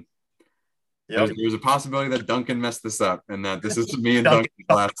open. Yep. There's a possibility that Duncan messed this up and that this is me and Duncan's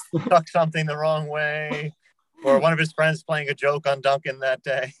last. Stuck something the wrong way. Or one of his friends playing a joke on Duncan that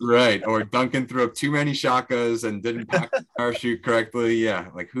day. Right. Or Duncan threw up too many shakas and didn't pack the parachute correctly. Yeah.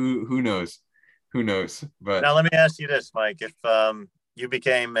 Like who knows? Who knows? But now let me ask you this, Mike. If you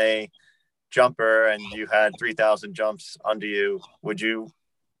became a jumper and you had 3,000 jumps under you, would you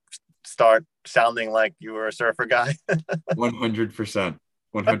start sounding like you were a surfer guy? 100%.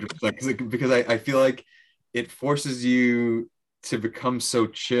 100%. Because I feel like it forces you to become so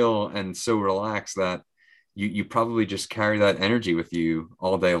chill and so relaxed that you probably just carry that energy with you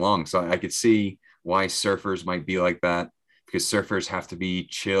all day long. So I could see why surfers might be like that, because surfers have to be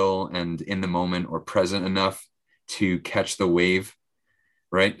chill and in the moment or present enough to catch the wave,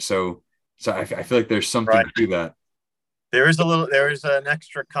 right? So I feel like there's something to that. There is an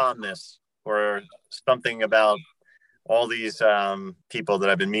extra calmness or something about all these people that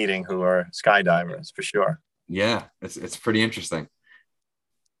I've been meeting who are skydivers, for sure. Yeah, it's pretty interesting.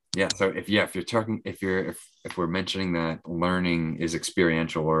 Yeah. So if we're mentioning that learning is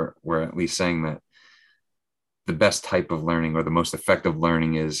experiential, or we're at least saying that the best type of learning or the most effective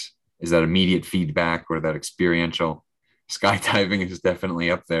learning is that immediate feedback or that experiential, skydiving is definitely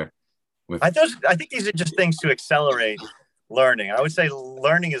up there. I think these are just things to accelerate learning. I would say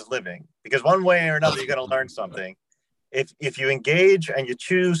learning is living, because one way or another, you're going to learn something. If you engage and you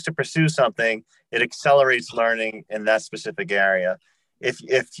choose to pursue something, it accelerates learning in that specific area.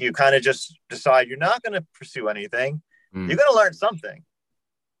 If you kind of just decide you're not going to pursue anything, you're going to learn something.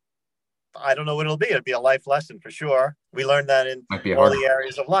 I don't know what it'll be. It'll be a life lesson for sure. We learn that in all the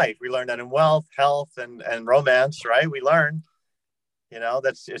areas of life. We learn that in wealth, health, and romance, right? We learn,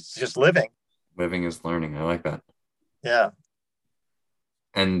 it's just living. Living is learning. I like that. Yeah.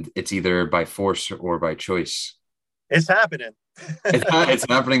 And it's either by force or by choice. It's happening. It's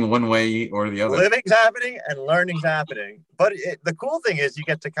happening one way or the other. Living's happening and learning's happening. But the cool thing is you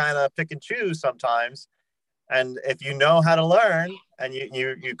get to kind of pick and choose sometimes. And if you know how to learn and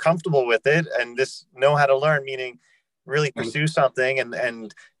you're comfortable with it, and this know how to learn, meaning really pursue something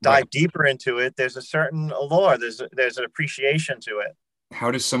and dive deeper into it, there's a certain allure. There's an appreciation to it. How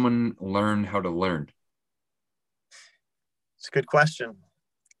does someone learn how to learn? It's a good question.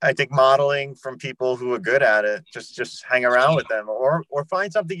 I think modeling from people who are good at it, just hang around with them, or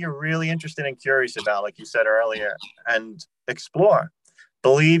find something you're really interested and curious about, like you said earlier, and explore.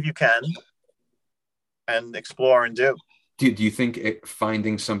 Believe you can, and explore and do. Do you think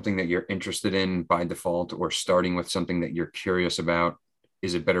finding something that you're interested in by default or starting with something that you're curious about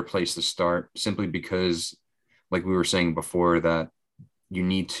is a better place to start simply because, like we were saying before, that you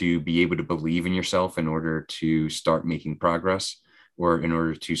need to be able to believe in yourself in order to start making progress or in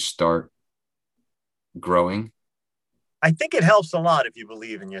order to start growing? I think it helps a lot if you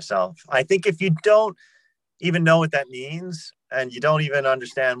believe in yourself. I think if you don't even know what that means and you don't even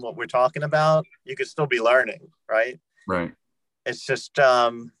understand what we're talking about, you could still be learning, right? Right. It's just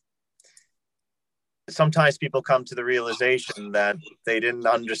sometimes people come to the realization that they didn't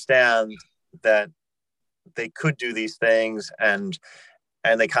understand that they could do these things, and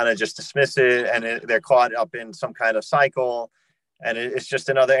they kind of just dismiss it, and they're caught up in some kind of cycle, and it's just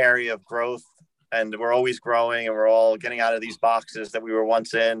another area of growth, and we're always growing and we're all getting out of these boxes that we were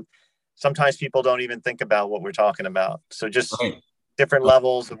once in. Sometimes people don't even think about what we're talking about, so just Right. different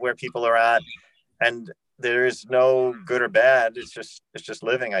levels of where people are at, and there is no good or bad. It's just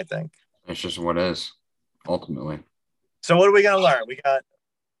living, I think. It's just what is ultimately. So what are we going to learn?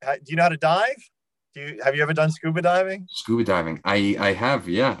 Do you know how to dive? Have you ever done scuba diving? Scuba diving. I have,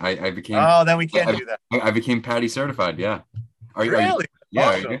 yeah. I became Oh, then we can't I, do that. I became PADI certified. Yeah. Are you? Really? Yeah.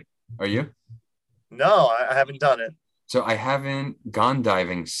 Awesome. Are you? No, I haven't done it. So I haven't gone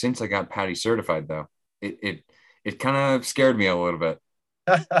diving since I got PADI certified though. It kind of scared me a little bit.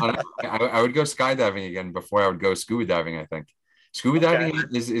 I would go skydiving again before I would go scuba diving, I think. Scuba Okay. diving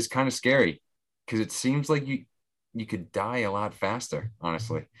is kind of scary because it seems like you could die a lot faster,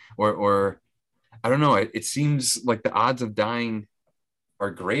 honestly. Or I don't know. It seems like the odds of dying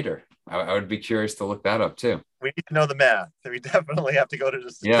are greater. I would be curious to look that up too. We need to know the math. We definitely have to go to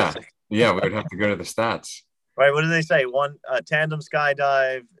the Yeah. statistics. Yeah, we would have to go to the stats. Right. What do they say? One tandem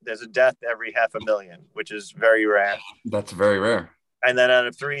skydive, there's a death every 500,000, which is very rare. That's very rare. And then out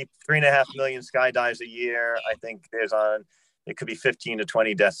of 3.5 million skydives a year, I think it could be 15 to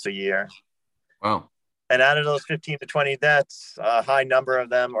 20 deaths a year. Wow. And out of those 15 to 20 deaths, a high number of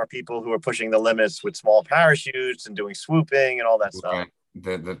them are people who are pushing the limits with small parachutes and doing swooping and all that stuff. Right.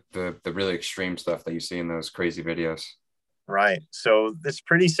 The really extreme stuff that you see in those crazy videos. Right. So it's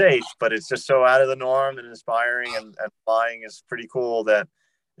pretty safe, but it's just so out of the norm and inspiring, and flying is pretty cool that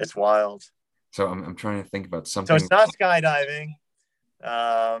it's wild. So I'm trying to think about So something. it's not skydiving.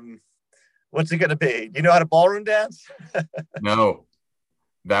 Um, what's it going to be? You know how to ballroom dance? No,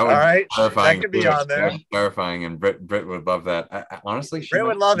 that All would be right. That terrifying could be too. on That would there. be terrifying, and Brit would love that. Honestly, Ray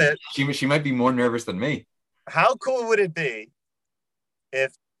would love it. she might be more nervous than me. How cool would it be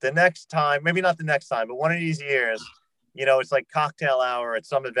if the next time, maybe not the next time, but one of these years, it's like cocktail hour at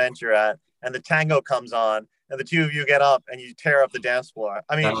some event you're at, and the tango comes on, and the two of you get up and you tear up the dance floor.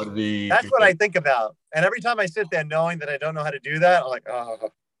 I That mean, would be that's what I think about. And every time I sit there knowing that I don't know how to do that, I'm like, oh,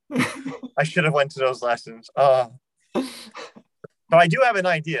 I should have went to those lessons. Oh. So I do have an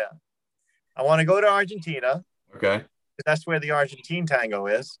idea. I want to go to Argentina. Okay. That's where the Argentine tango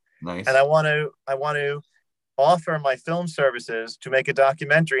is. And Nice. I want to offer my film services to make a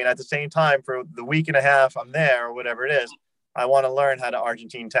documentary. And at the same time, for the week and a half I'm there or whatever it is, I want to learn how to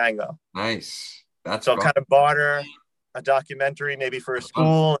Argentine tango. Nice. That's So fun. kind of barter a documentary, maybe for a That's fun.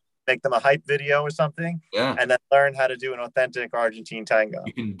 school, make them a hype video or something, Yeah. and then learn how to do an authentic Argentine tango.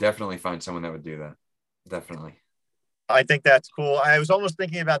 You can definitely find someone that would do that. Definitely. I think that's cool. I was almost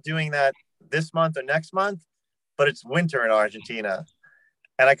thinking about doing that this month or next month, but it's winter in Argentina.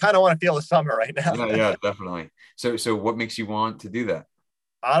 And I kind of want to feel the summer right now. Yeah, definitely. So what makes you want to do that?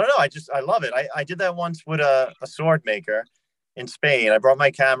 I don't know. I love it. I did that once with a sword maker in Spain. I brought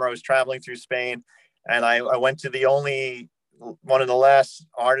my camera. I was traveling through Spain, and I went to one of the last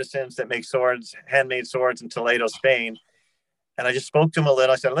artisans that make swords, handmade swords in Toledo, Spain. And I just spoke to him a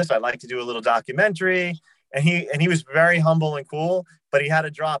little. I said, listen, I'd like to do a little documentary. And he was very humble and cool, but he had a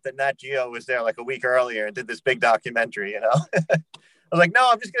drop that Nat Geo was there like a week earlier and did this big documentary. I was like, no,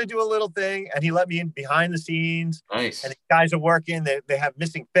 I'm just going to do a little thing. And he let me in behind the scenes. And Nice. the guys are working. They have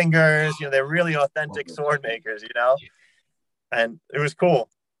missing fingers. They're really authentic sword makers. And it was cool.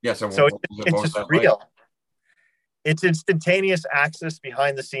 Yeah. So So what it's was just that like? real. It's instantaneous access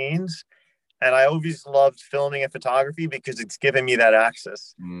behind the scenes. And I always loved filming and photography because it's given me that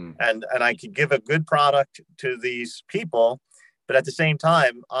access. Mm, And I could give a good product to these people. But at the same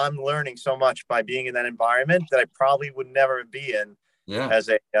time, I'm learning so much by being in that environment that I probably would never be in yeah. as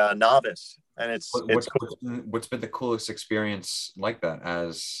a novice. And it's cool. What's been the coolest experience like that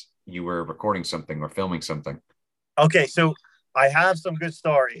as you were recording something or filming something? Okay, so I have some good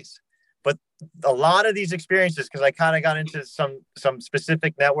stories, but a lot of these experiences, because I kind of got into some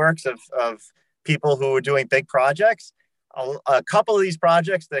specific networks of people who were doing big projects. A couple of these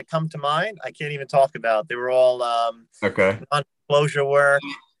projects that come to mind, I can't even talk about. They were all Okay. non-disclosure work,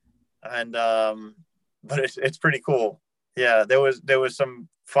 and but it's pretty cool. Yeah, there was some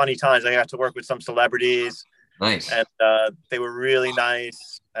funny times. I got to work with some celebrities, Nice. and they were really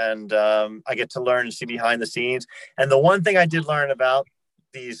nice. And I get to learn and see behind the scenes. And the one thing I did learn about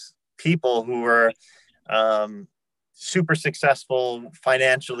these people who were super successful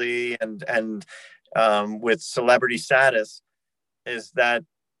financially and with celebrity status is that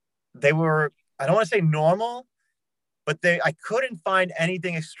they were, I don't want to say normal, but I couldn't find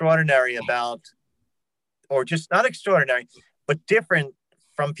anything extraordinary about, or just not extraordinary, but different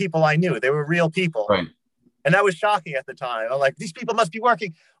from people I knew. They were real people. Right. And that was shocking at the time. I'm like, these people must be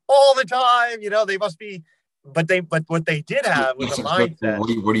working all the time. They must be, but what they did have was a mindset.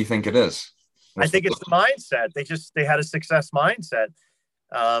 What do you think it is? I What's think it's the mindset. They had a success mindset.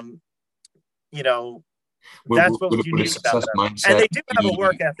 Um, you know, that's what was would a unique about success them. And mindset they do have a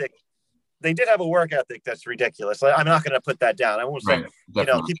work be ethic. They did have a work ethic that's ridiculous. I'm not going to put that down. I won't say, right?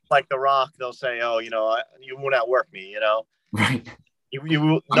 Definitely. people like The Rock, they'll say, oh, you won't outwork me, Right.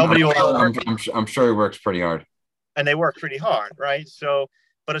 nobody will outwork me. I'm sure he works pretty hard. And they work pretty hard, right? So,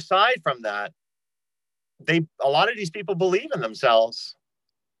 but aside from that, a lot of these people believe in themselves.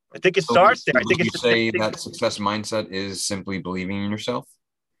 I think it starts there. I think Would you it's say that success mindset is simply believing in yourself?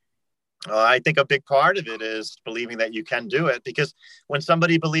 I think a big part of it is believing that you can do it, because when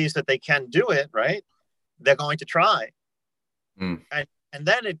somebody believes that they can do it, right, they're going to try. Mm. And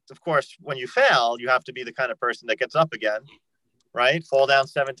then of course, when you fail, you have to be the kind of person that gets up again, right? Fall down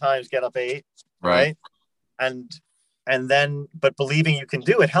 7 times, get up 8, right? And then, but believing you can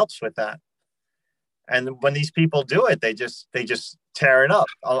do it helps with that. And when these people do it, they just tear it up.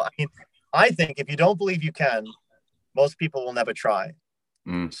 I mean, I think if you don't believe you can, most people will never try.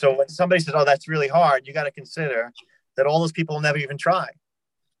 Mm. So when somebody says, "Oh, that's really hard," you got to consider that all those people will never even try.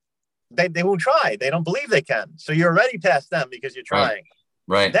 They won't try. They don't believe they can. So you're already past them because you're trying.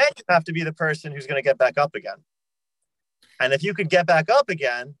 Right. Then you have to be the person who's going to get back up again. And if you could get back up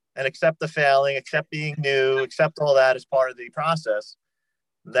again and accept the failing, accept being new, accept all that as part of the process,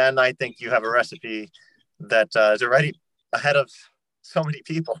 then I think you have a recipe that is already ahead of so many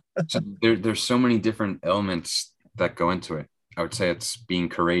people. So there's so many different elements that go into it. I would say it's being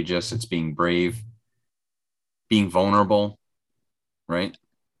courageous, it's being brave, being vulnerable, right?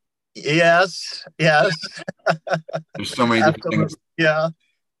 Yes. There's so many different things. Yeah.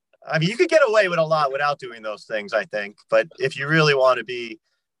 I mean, you could get away with a lot without doing those things, I think. But if you really want to be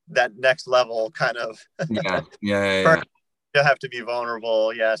that next level kind of Yeah. you have to be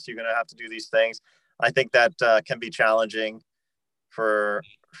vulnerable. Yes, you're going to have to do these things. I think that can be challenging for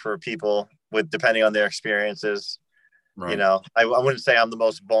people with depending on their experiences. Right. I wouldn't say I'm the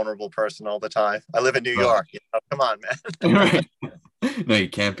most vulnerable person all the time. I live in New York. Come on, man. Right. No, you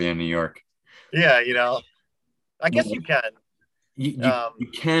can't be in New York. Yeah, I guess you can.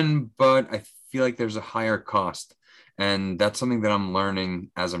 You can, but I feel like there's a higher cost. And that's something that I'm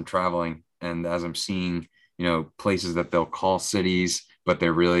learning as I'm traveling and as I'm seeing, places that they'll call cities, but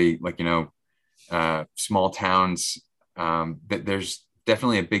they're really like, small towns. That there's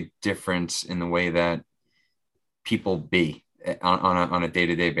definitely a big difference in the way that people be on a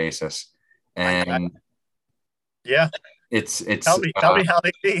day-to-day basis. And yeah, it's tell me how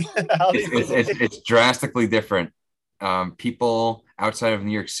they be. It's drastically different. People outside of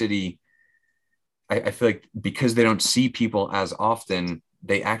New York City, I feel like because they don't see people as often,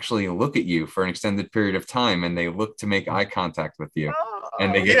 they actually look at you for an extended period of time and they look to make eye contact with you.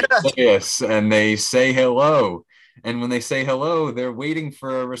 And they get curious and they say hello. And when they say hello, they're waiting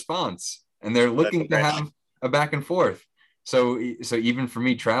for a response and they're looking to have a back and forth. So even for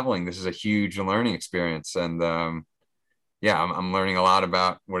me traveling, this is a huge learning experience. And I'm learning a lot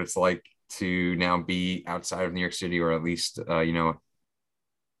about what it's like to now be outside of New York City, or at least,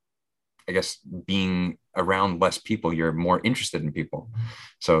 I guess being around less people, you're more interested in people.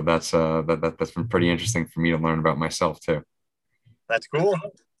 So that's been pretty interesting for me to learn about myself too. That's cool.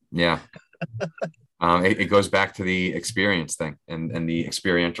 Yeah. It goes back to the experience thing and the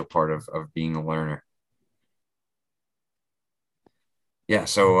experiential part of being a learner. Yeah.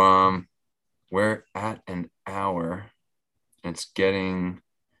 So we're at an hour. It's getting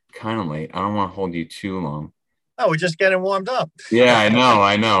kind of late. I don't want to hold you too long. Oh, we're just getting warmed up. Yeah, I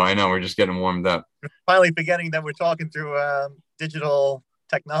know. We're just getting warmed up. Finally forgetting that we're talking through digital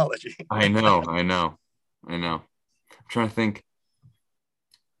technology. I know. I'm trying to think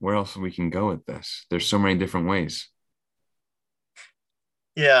where else we can go with this. There's so many different ways.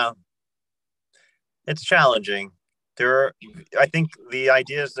 Yeah, it's challenging. I think the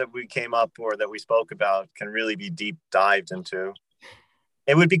ideas that we came up or that we spoke about can really be deep dived into.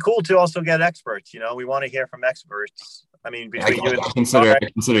 It would be cool to also get experts. We want to hear from experts. I mean, I, between you and I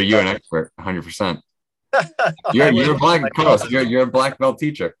consider you an expert, 100%. I You're a wouldn't black Carlos. You're a black belt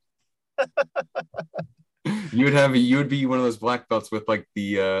teacher. You would be one of those black belts with like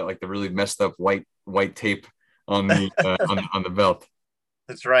the really messed up white tape on the on the belt.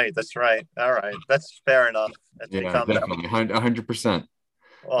 That's right. That's right. All right. That's fair enough. It's Yeah, become that. definitely, 100%.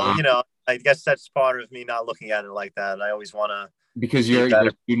 Well, I guess that's part of me not looking at it like that. I always want to Because be you're better.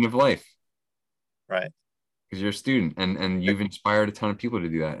 a student of life. Right. Because you're a student, and you've inspired a ton of people to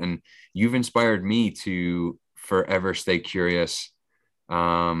do that, and you've inspired me to forever stay curious,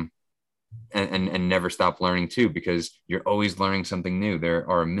 um, and never stop learning too, because you're always learning something new. There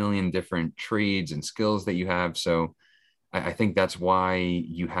are a million different trades and skills that you have. So I think that's why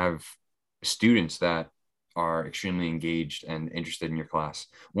you have students that are extremely engaged and interested in your class.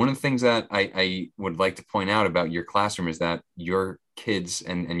 One of the things that I would like to point out about your classroom is that your kids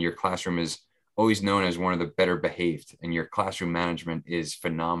and your classroom is always known as one of the better behaved, and your classroom management is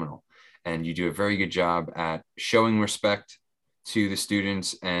phenomenal. And you do a very good job at showing respect to the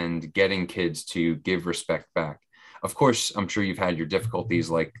students and getting kids to give respect back. Of course, I'm sure you've had your difficulties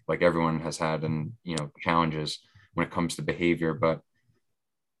like everyone has had, and challenges when it comes to behavior. But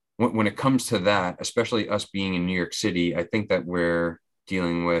when it comes to that, especially us being in New York City, I think that we're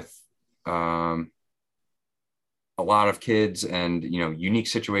dealing with a lot of kids and unique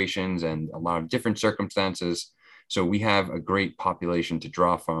situations and a lot of different circumstances. So we have a great population to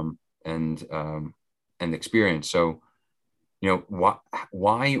draw from and experience. So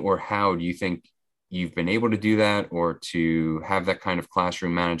why or how do you think you've been able to do that, or to have that kind of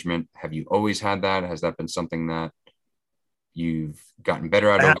classroom management? Have you always had that? Has that been something that you've gotten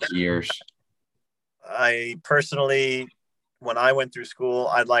better at over the years? I personally, when I went through school,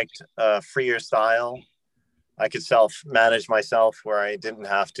 I liked a freer style. I could self-manage myself where I didn't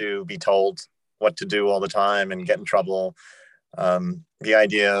have to be told what to do all the time and get in trouble. The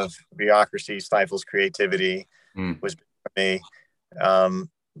idea of bureaucracy stifles creativity was big for me.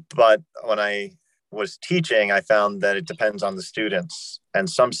 But when I was teaching, I found that it depends on the students. And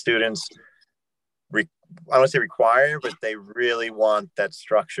some students, I don't want to say require, but they really want that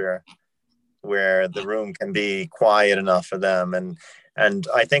structure where the room can be quiet enough for them. And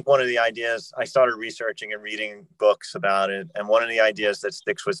I think one of the ideas, I started researching and reading books about it, and one of the ideas that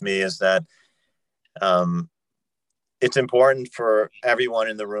sticks with me is that it's important for everyone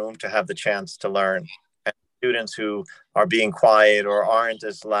in the room to have the chance to learn. And students who are being quiet or aren't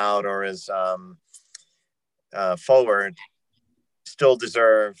as loud or as forward still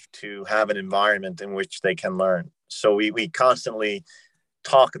deserve to have an environment in which they can learn. So we constantly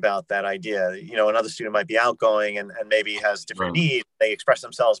talk about that idea. Another student might be outgoing and maybe has different needs. They express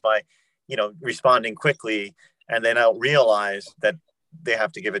themselves by, responding quickly, and they don't realize that they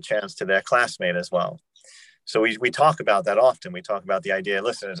have to give a chance to their classmate as well. So we talk about that often. We talk about the idea,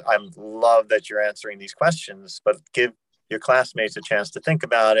 listen, I love that you're answering these questions, but give your classmates a chance to think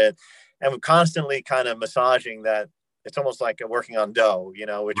about it. And we're constantly kind of massaging that. It's almost like working on dough,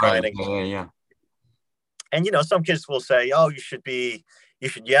 we're trying to. Yeah. And, some kids will say, oh, you should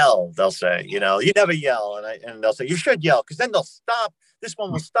yell. They'll say, you never yell. And they'll say, you should yell, because then they'll stop. This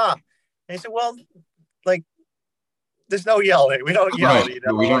one will stop. And I said, well, like, there's no yelling. We don't yell, We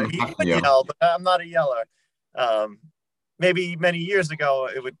don't You have to could yell, but I'm not a yeller. Maybe many years ago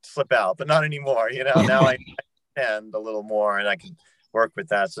it would slip out, but not anymore. Now I understand a little more and I can work with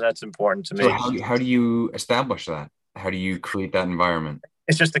that. So that's important to me. So how do you establish that? How do you create that environment?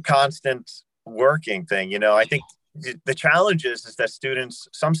 It's just a constant working thing. I think the challenge is that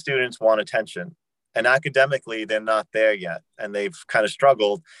some students want attention, and academically they're not there yet, and they've kind of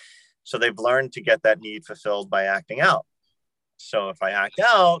struggled. So they've learned to get that need fulfilled by acting out. So if I act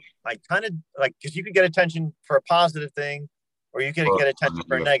out, I kind of because you could get attention for a positive thing, or you could get attention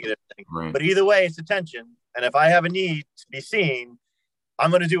for a negative thing. Right. But either way, it's attention. And if I have a need to be seen, I'm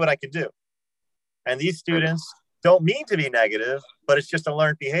going to do what I can do. And these students don't mean to be negative, but it's just a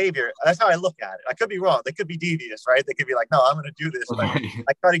learned behavior. That's how I look at it. I could be wrong. They could be devious, right? They could be like, no, I'm going to do this. But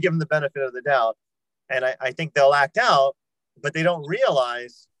I try to give them the benefit of the doubt. And I think they'll act out, but they don't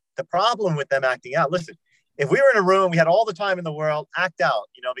realize the problem with them acting out. Listen, if we were in a room, we had all the time in the world, act out,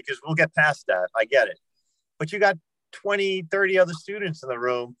 because we'll get past that. I get it. But you got 20, 30 other students in the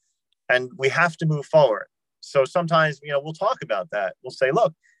room, and we have to move forward. So sometimes, we'll talk about that. We'll say,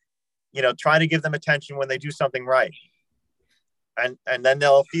 look, try to give them attention when they do something right. And then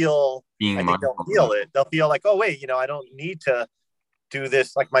they'll feel, I think they'll feel it. They'll feel like, oh, wait, I don't need to do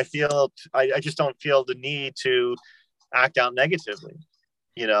this, like my field, I just don't feel the need to act out negatively,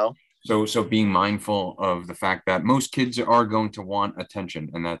 you know? So being mindful of the fact that most kids are going to want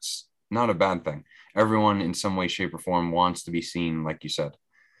attention, and that's not a bad thing. Everyone in some way, shape, or form wants to be seen, like you said,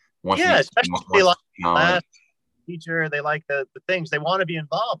 wants to Yeah, be especially if they wants like to be acknowledged. class teacher, they like the things, they want to be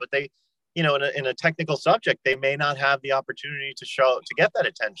involved, but they, you know, in a technical subject, they may not have the opportunity to get that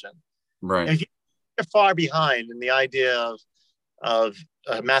attention. Right. And if you're far behind in the idea of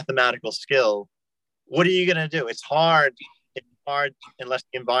a mathematical skill, what are you going to do? It's hard unless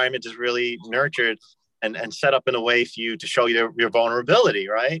the environment is really nurtured and set up in a way for you to show your vulnerability,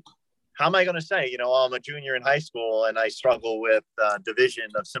 right? How am I going to say, you know, oh, I'm a junior in high school and I struggle with division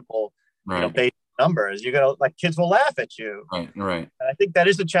of simple, you know, Right. basic numbers? You're going to, like, kids will laugh at you. Right. Right. And I think that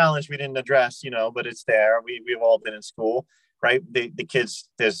is a challenge we didn't address, you know, but it's there. We've all been in school, right? The kids,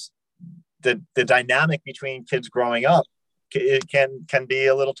 there's the dynamic between kids growing up, it can be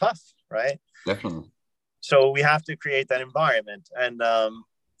a little tough, right? Definitely. So we have to create that environment, and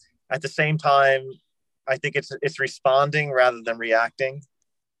at the same time, I think it's responding rather than reacting,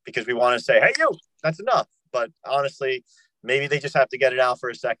 because we want to say, "Hey, you, that's enough." But honestly, maybe they just have to get it out for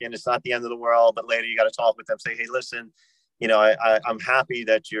a second. It's not the end of the world, but later you got to talk with them. Say, "Hey, listen, you know, I'm happy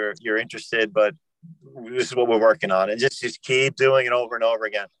that you're interested, but this is what we're working on," and just keep doing it over and over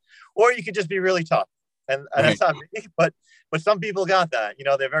again. Or you could just be really tough, and Right. that's not me, but some people got that. You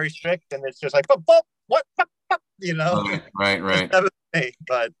know, they're very strict, and it's just like, "Boop, boop, what, you know." Right. Right. It's Right. never me,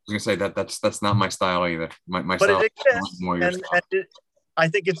 but I was gonna say that's not my style either. My but style it is exists, more your and style. I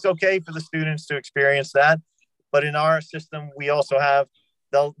think it's okay for the students to experience that. But in our system, we also have,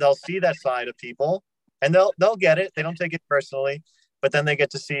 they'll see that side of people, and they'll get it. They don't take it personally, but then they get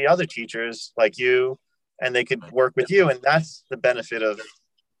to see other teachers like you, and they could work with you, and that's the benefit of,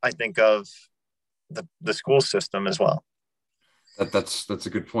 I think, of the school system as well. That's a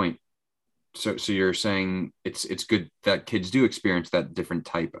good point. So you're saying it's good that kids do experience that different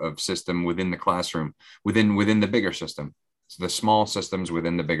type of system within the classroom, within the bigger system. So the small systems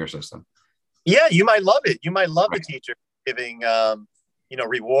within the bigger system. Yeah, you might love it. You might love the Right. teacher giving, you know,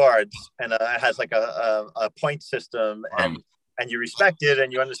 rewards, and it has like a point system, Right. and you respect it,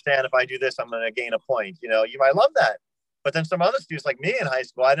 and you understand, if I do this, I'm going to gain a point. You know, you might love that. But then some other students, like me in high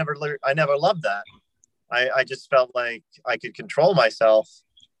school, I never loved that. I just felt like I could control myself,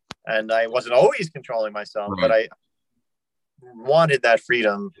 and I wasn't always controlling myself, but Right. I wanted that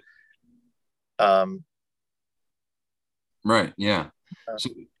freedom. Um, Right. Yeah. So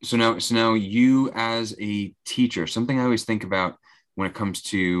so now you as a teacher, something I always think about when it comes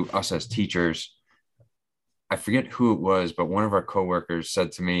to us as teachers, I forget who it was, but one of our coworkers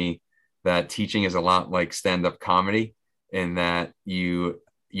said to me that teaching is a lot like stand-up comedy, in that you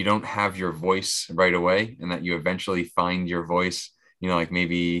don't have your voice right away, and that you eventually find your voice, like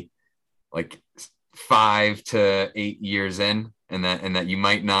maybe like 5 to 8 years in, and that you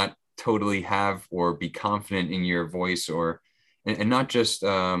might not totally have or be confident in your voice, or and not just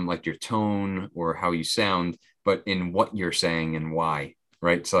like your tone or how you sound, but in what you're saying and why,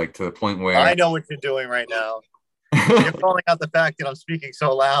 right? So like to the point where I know what you're doing right now. You're calling out the fact that I'm speaking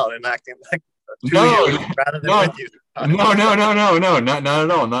so loud and acting like to no, you rather than no, with you. no, not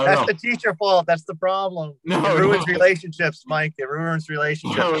at all, not at That's all. the teacher fault. That's the problem. It No, ruins no, relationships, Mike. It ruins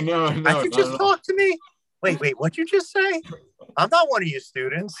relationships. no, Can't you not just at all. talk to me? Wait, what'd you just say? I'm not one of your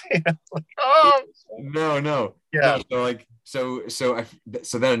students. Like, oh, No. yeah. So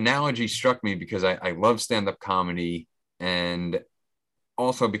that analogy struck me because I love stand-up comedy, and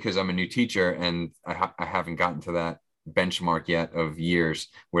also because I'm a new teacher, and I haven't gotten to that benchmark yet of years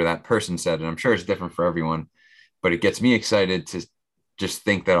where that person said, and I'm sure it's different for everyone, but it gets me excited to just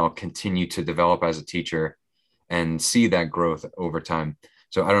think that I'll continue to develop as a teacher and see that growth over time.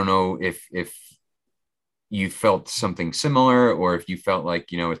 So I don't know if you felt something similar, or if you felt like,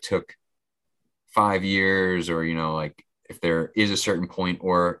 it took 5 years, or, like if there is a certain point,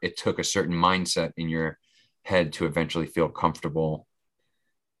 or it took a certain mindset in your head to eventually feel comfortable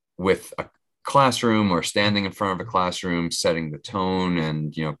with a classroom, or standing in front of a classroom, setting the tone,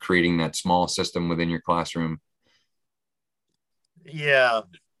 and, creating that small system within your classroom. Yeah.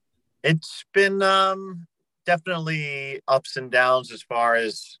 It's been definitely ups and downs as far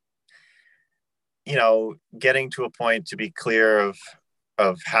as, getting to a point to be clear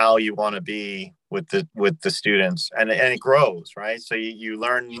of how you want to be with the students, and it grows, right? So you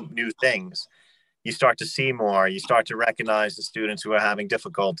learn new things. You start to see more. You start to recognize the students who are having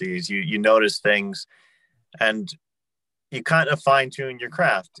difficulties. You notice things, and you kind of fine tune your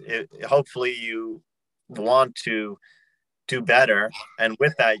craft. Hopefully, you want to do better, and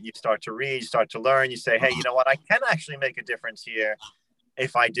with that, you start to read, you start to learn. You say, "Hey, you know what? I can actually make a difference here."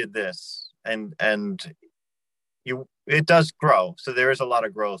 if I did this, and it does grow. So there is a lot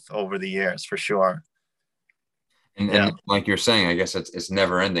of growth over the years for sure. And like you're saying, I guess it's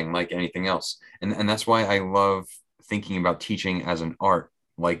never ending, like anything else. And that's why I love thinking about teaching as an art,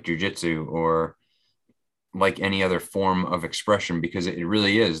 like jujitsu or like any other form of expression, because it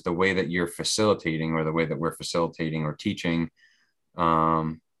really is the way that you're facilitating, or the way that we're facilitating or teaching,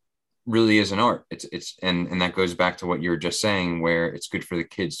 um, really is an art. It's and that goes back to what you were just saying, where it's good for the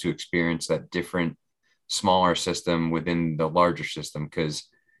kids to experience that different, smaller system within the larger system, because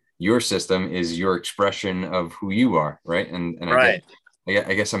your system is your expression of who you are, right? And Right.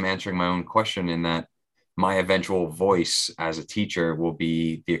 I guess I'm answering my own question in that my eventual voice as a teacher will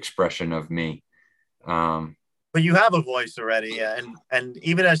be the expression of me. But you have a voice already, and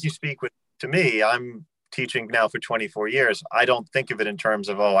even as you speak with to me, I'm teaching now for 24 years. I don't think of it in terms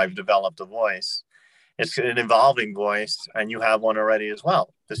of, oh, I've developed a voice. It's an evolving voice, and you have one already as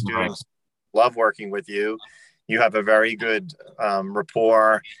well. The students love working with you. You have a very good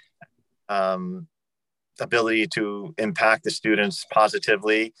rapport, ability to impact the students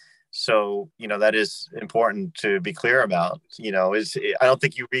positively. So, that is important to be clear about. I don't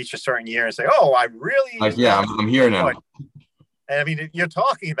think you reach a certain year and say, oh, I really like, yeah, I'm here now. And I mean, you're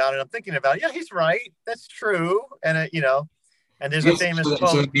talking about it. I'm thinking about it. Yeah, he's right. That's true. And, and there's a famous quote.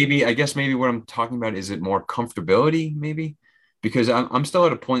 So maybe, I guess maybe what I'm talking about, is it more comfortability, maybe? Because I'm still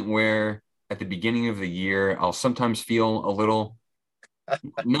at a point where at the beginning of the year, I'll sometimes feel a little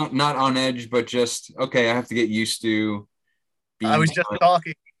not on edge, but just, okay, I have to get used to being. I was just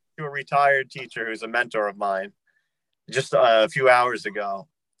talking to a retired teacher who's a mentor of mine just a few hours ago.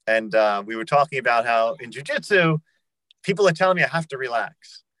 And we were talking about how in jiu-jitsu, people are telling me I have to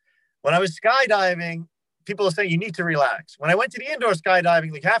relax. When I was skydiving, people are saying you need to relax. When I went to the indoor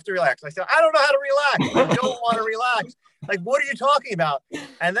skydiving, like, you have to relax. I said, I don't know how to relax. I don't want to relax. Like, what are you talking about?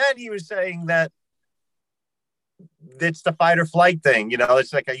 And then he was saying that it's the fight or flight thing.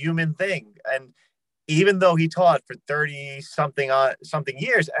 It's like a human thing. And even though he taught for 30 something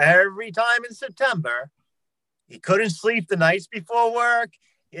years, every time in September, he couldn't sleep the nights before work.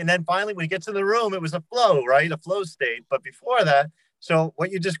 And then finally, when he gets in the room, it was a flow, right? A flow state. But before that, so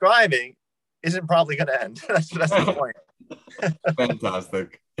what you're describing isn't probably going to end. That's the point.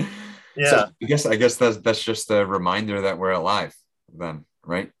 Fantastic. Yeah. So I guess that's just a reminder that we're alive then,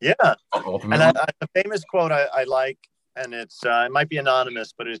 right? Yeah. Ultimately. And a famous quote I like, and it might be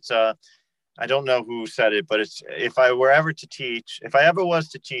anonymous, but it's I don't know who said it, but it's, if I ever was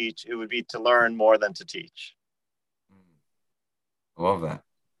to teach, it would be to learn more than to teach. I love that.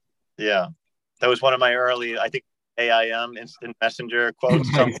 Yeah. That was one of my early, I think, AIM, instant messenger quotes.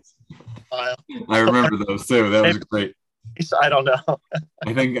 Nice. I remember those too. That was great. I don't know.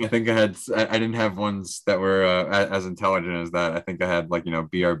 I think I didn't have ones that were as intelligent as that. I think I had, like,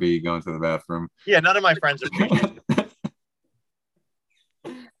 BRB, going to the bathroom. Yeah, none of my friends appreciate it.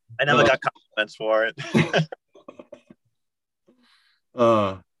 I never got compliments for it.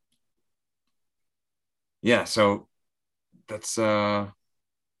 Yeah, so that's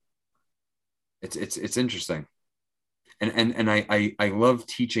it's interesting. And I love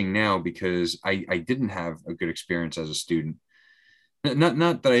teaching now, because I didn't have a good experience as a student.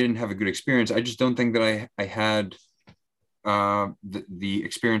 Not that I didn't have a good experience. I just don't think that I had the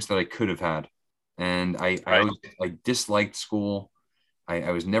experience that I could have had. And I always, like, disliked school.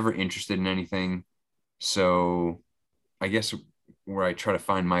 I was never interested in anything. So I guess where I try to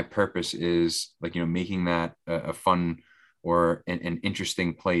find my purpose is, like, making that a fun or an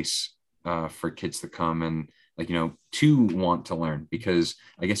interesting place for kids to come and, like, to want to learn, because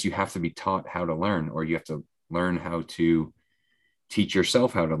I guess you have to be taught how to learn, or you have to learn how to teach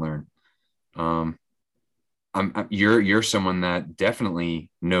yourself how to learn. You're someone that definitely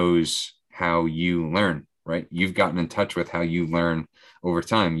knows how you learn, right? You've gotten in touch with how you learn over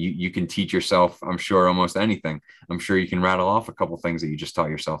time. You can teach yourself, I'm sure, almost anything. I'm sure you can rattle off a couple things that you just taught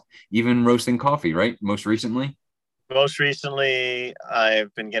yourself, even roasting coffee, right? Most recently,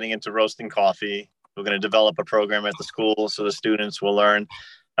 I've been getting into roasting coffee. We're going to develop a program at the school so the students will learn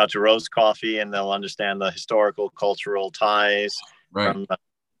how to roast coffee, and they'll understand the historical, cultural ties from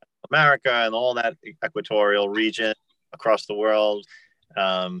America and all that equatorial region across the world,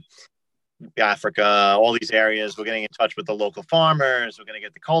 Africa, all these areas. We're getting in touch with the local farmers. We're going to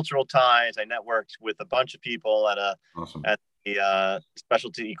get the cultural ties. I networked with a bunch of people at the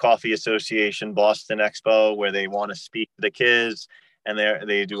Specialty Coffee Association Boston Expo, where they want to speak to the kids, and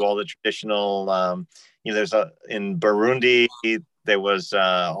they do all the traditional. There's in Burundi, there was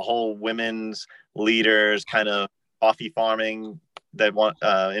a whole women's leaders kind of coffee farming that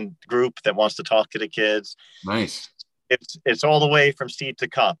in group that wants to talk to the kids. Nice. it's all the way from seed to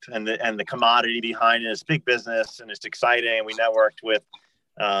cup, and the commodity behind it is big business, and it's exciting. We networked with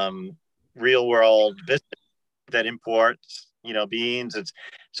real world business that imports, beans.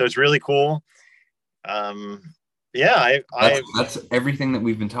 It's really cool. Yeah, That's everything that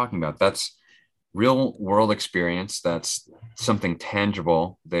we've been talking about. That's real world experience. That's something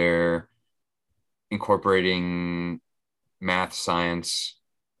tangible. They're incorporating math, science,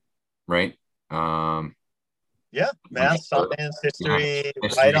 right? Yeah, math, science, history, Yeah,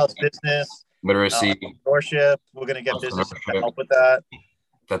 history, write-offs, business, literacy, entrepreneurship. We're going to get businesses to help with that.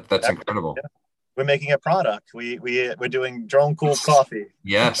 That's incredible. Yeah. We're making a product. We're doing drone cooled coffee.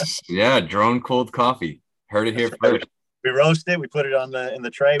 Yes, yeah, drone cooled coffee. Heard it here Right. first. We roast it. We put it in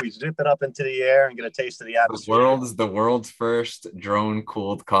the tray. We zip it up into the air and get a taste of the atmosphere. The world's first drone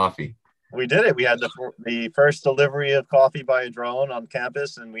cooled coffee. We did it. We had the first delivery of coffee by a drone on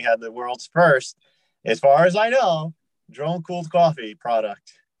campus, and we had the world's first, as far as I know, drone cooled coffee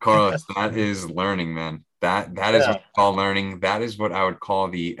product. Carlos, that is learning, man. That is what I call learning. That is what I would call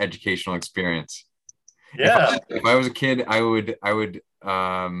the educational experience. Yeah. If I was a kid, I would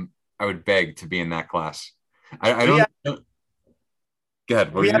beg to be in that class. I don't. Go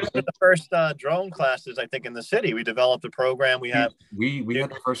ahead. We had one of the first drone classes, I think, in the city. We developed a program. We had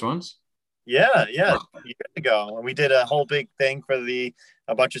the first ones. Yeah, years ago, and we did a whole big thing for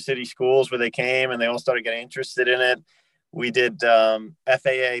a bunch of city schools where they came and they all started getting interested in it. We did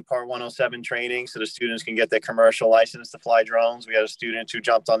FAA Part 107 training so the students can get their commercial license to fly drones. We had a student who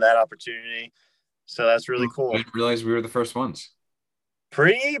jumped on that opportunity, so that's really cool. I didn't realize we were the first ones.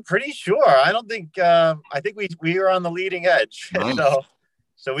 Pretty sure. I don't think. I think we were on the leading edge. Nice.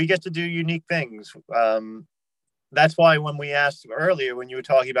 So we get to do unique things. That's why when we asked earlier, when you were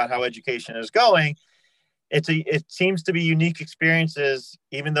talking about how education is going, it seems to be unique experiences,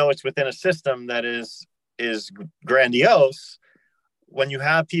 even though it's within a system that is grandiose. When you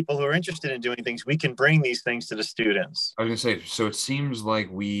have people who are interested in doing things, we can bring these things to the students. I was gonna say, so it seems like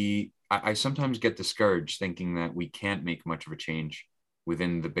I sometimes get discouraged thinking that we can't make much of a change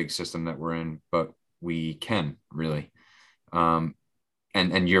within the big system that we're in, but we can really.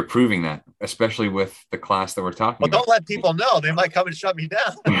 And you're proving that, especially with the class that we're talking about. Don't let people know. They might come and shut me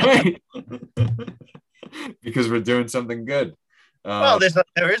down. Because we're doing something good. Well,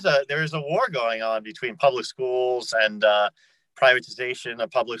 there is a war going on between public schools and privatization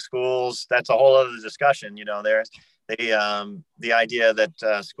of public schools. That's a whole other discussion. There's the idea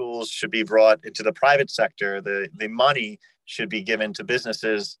that schools should be brought into the private sector. The money should be given to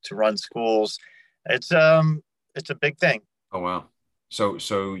businesses to run schools. It's a big thing. Oh, wow. So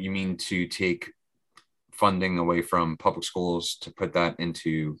you mean to take funding away from public schools to put that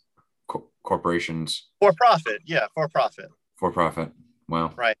into corporations? For profit. Yeah. For profit. For profit.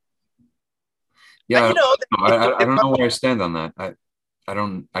 Wow. Right. Yeah. And, I don't know where I stand on that.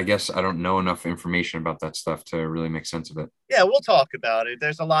 I guess I don't know enough information about that stuff to really make sense of it. Yeah. We'll talk about it.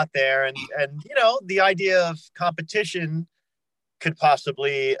 There's a lot there. And the idea of competition could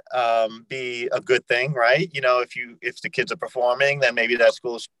possibly be a good thing, right? If the kids are performing, then maybe that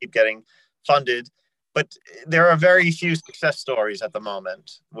school should keep getting funded. But there are very few success stories at the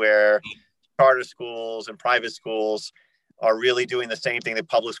moment where charter schools and private schools are really doing the same thing that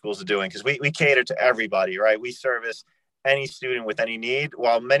public schools are doing, because we cater to everybody, right? We service any student with any need,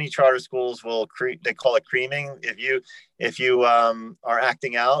 while many charter schools they call it creaming. If you are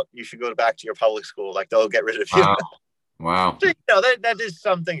acting out, you should go back to your public school. Like, they'll get rid of you. Wow. So, that is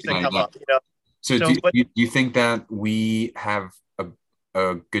some things that come up. So do you think that we have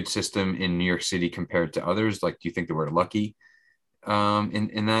a good system in New York City compared to others? Like, do you think that we're lucky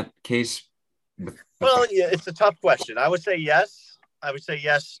in that case? Well, yeah, it's a tough question. I would say yes.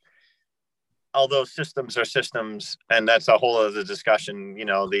 Although systems are systems, and that's a whole other discussion.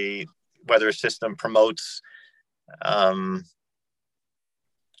 Whether a system promotes,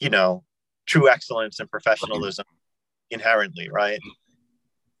 true excellence and professionalism inherently, right?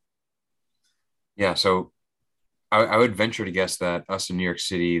 Yeah. So I would venture to guess that us in New York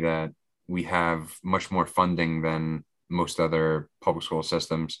City, that we have much more funding than most other public school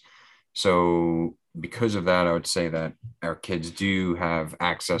systems. So because of that, I would say that our kids do have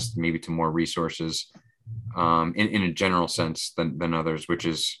access maybe to more resources in a general sense than others, which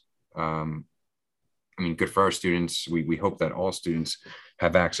is, good for our students. We hope that all students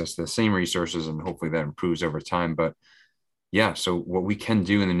have access to the same resources, and hopefully that improves over time. But yeah, so what we can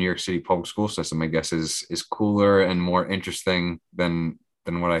do in the New York City public school system, I guess, is cooler and more interesting than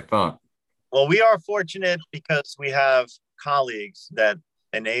what I thought. Well, we are fortunate because we have colleagues that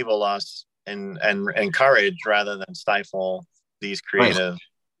enable us and encourage rather than stifle these creative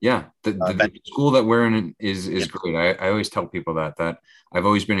Yeah, the school that we're in is great. I always tell people that I've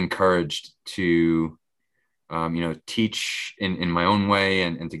always been encouraged to teach in my own way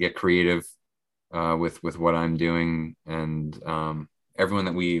and to get creative with what I'm doing. And everyone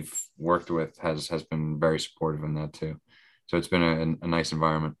that we've worked with has been very supportive in that too. So it's been a nice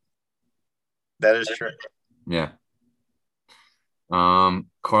environment. That is true. Yeah.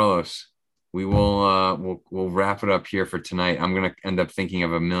 Carlos, we will we'll wrap it up here for tonight. I'm gonna end up thinking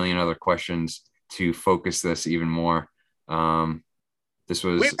of a million other questions to focus this even more. This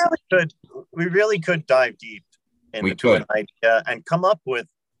was we really could dive deep into an idea and come up with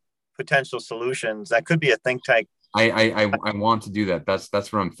potential solutions. That could be a think tank. I want to do that. That's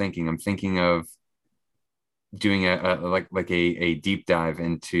what I'm thinking. I'm thinking of doing a deep dive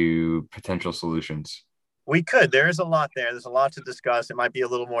into potential solutions. We could. There is a lot there. There's a lot to discuss. It might be a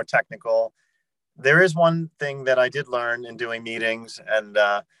little more technical. There is one thing that I did learn in doing meetings, and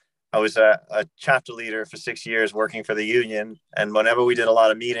I was a chapter leader for 6 years working for the union. And whenever we did a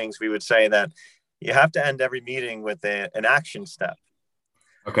lot of meetings, we would say that you have to end every meeting with an action step.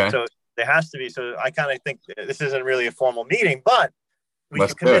 Okay. So there has to be. So I kind of think this isn't really a formal meeting, but we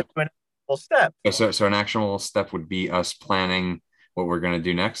Let's should commit to an actual step. Okay, so an actionable step would be us planning what we're going to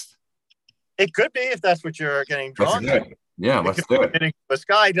do next. It could be, if that's what you're getting drawn to. Yeah, let's do it. A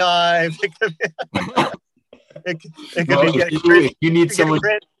skydive. It could be. It could be getting. If you need someone.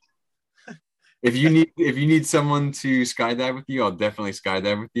 If you need someone to skydive with you, I'll definitely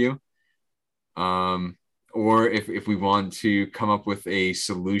skydive with you. Or if we want to come up with a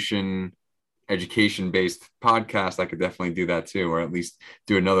solution education based podcast, I could definitely do that too, or at least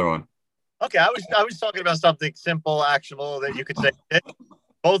do another one. Okay, I was talking about something simple, actionable that you could say.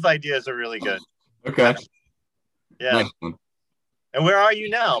 Both ideas are really good. Okay. Yeah. Nice. And where are you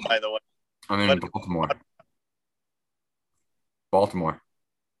now, by the way? I'm in Baltimore.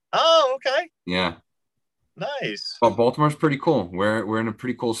 Oh, okay. Yeah. Nice. Well, Baltimore's pretty cool. We're in a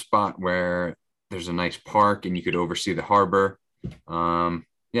pretty cool spot where there's a nice park and you could oversee the harbor. Yeah,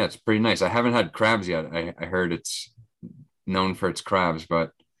 it's pretty nice. I haven't had crabs yet. I heard it's known for its crabs,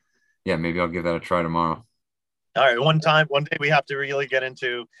 but yeah, maybe I'll give that a try tomorrow. All right. One day we have to really get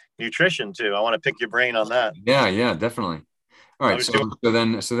into nutrition too. I want to pick your brain on that. Yeah, definitely. All right. So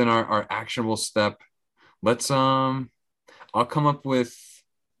then our actionable step, let's I'll come up with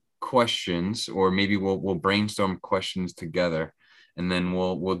questions, or maybe we'll brainstorm questions together, and then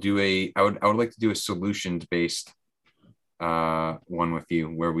we'll do I would like to do a solutions based one with you,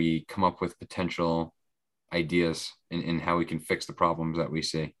 where we come up with potential ideas in how we can fix the problems that we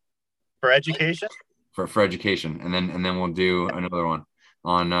see for education. For education, and then we'll do another one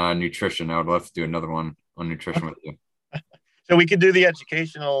on nutrition. I would love to do another one on nutrition with you. So we could do the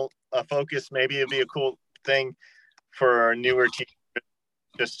educational focus. Maybe it'd be a cool thing for newer teachers,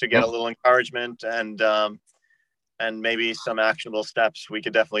 just to get a little encouragement and maybe some actionable steps. We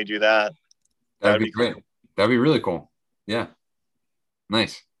could definitely do that. That'd be great. Cool. That'd be really cool. Yeah.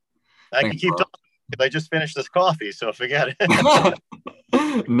 Nice. I can keep talking. I just finished this coffee, so forget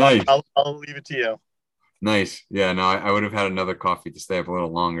it. Nice. I'll leave it to you. Nice. Yeah, no, I would have had another coffee to stay up a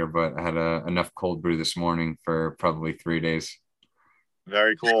little longer, but I had enough cold brew this morning for probably 3 days.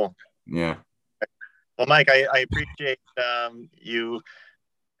 Very cool. Yeah. Well, Mike, I appreciate you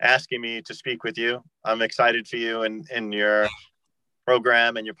asking me to speak with you. I'm excited for you and your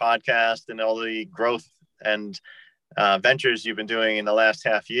program and your podcast and all the growth and ventures you've been doing in the last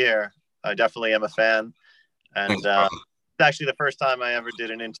half year. I definitely am a fan. And it's actually the first time I ever did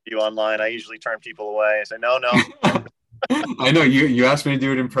an interview online. I usually turn people away. I say, no. I know you asked me to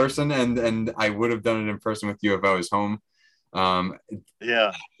do it in person, and I would have done it in person with you if I was home.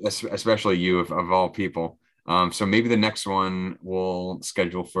 Yeah. Especially you of all people. So maybe the next one we'll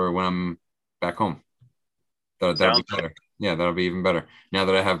schedule for when I'm back home. That'll be better. Yeah, that'll be even better. Now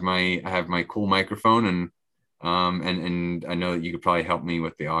that I have my cool microphone and I know that you could probably help me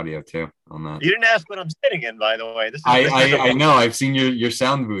with the audio too on that. You didn't ask what I'm sitting in, by the way. I know. I've seen your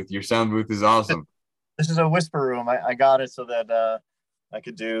sound booth. Your sound booth is awesome. This is a whisper room. I got it so that I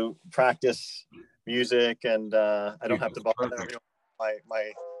could do practice music, and I don't have to bother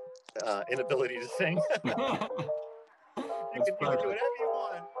my inability to sing. You can do whatever you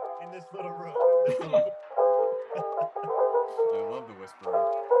want in this little room. I love the whisper room.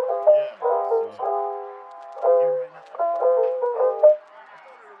 Yeah. So, here right now.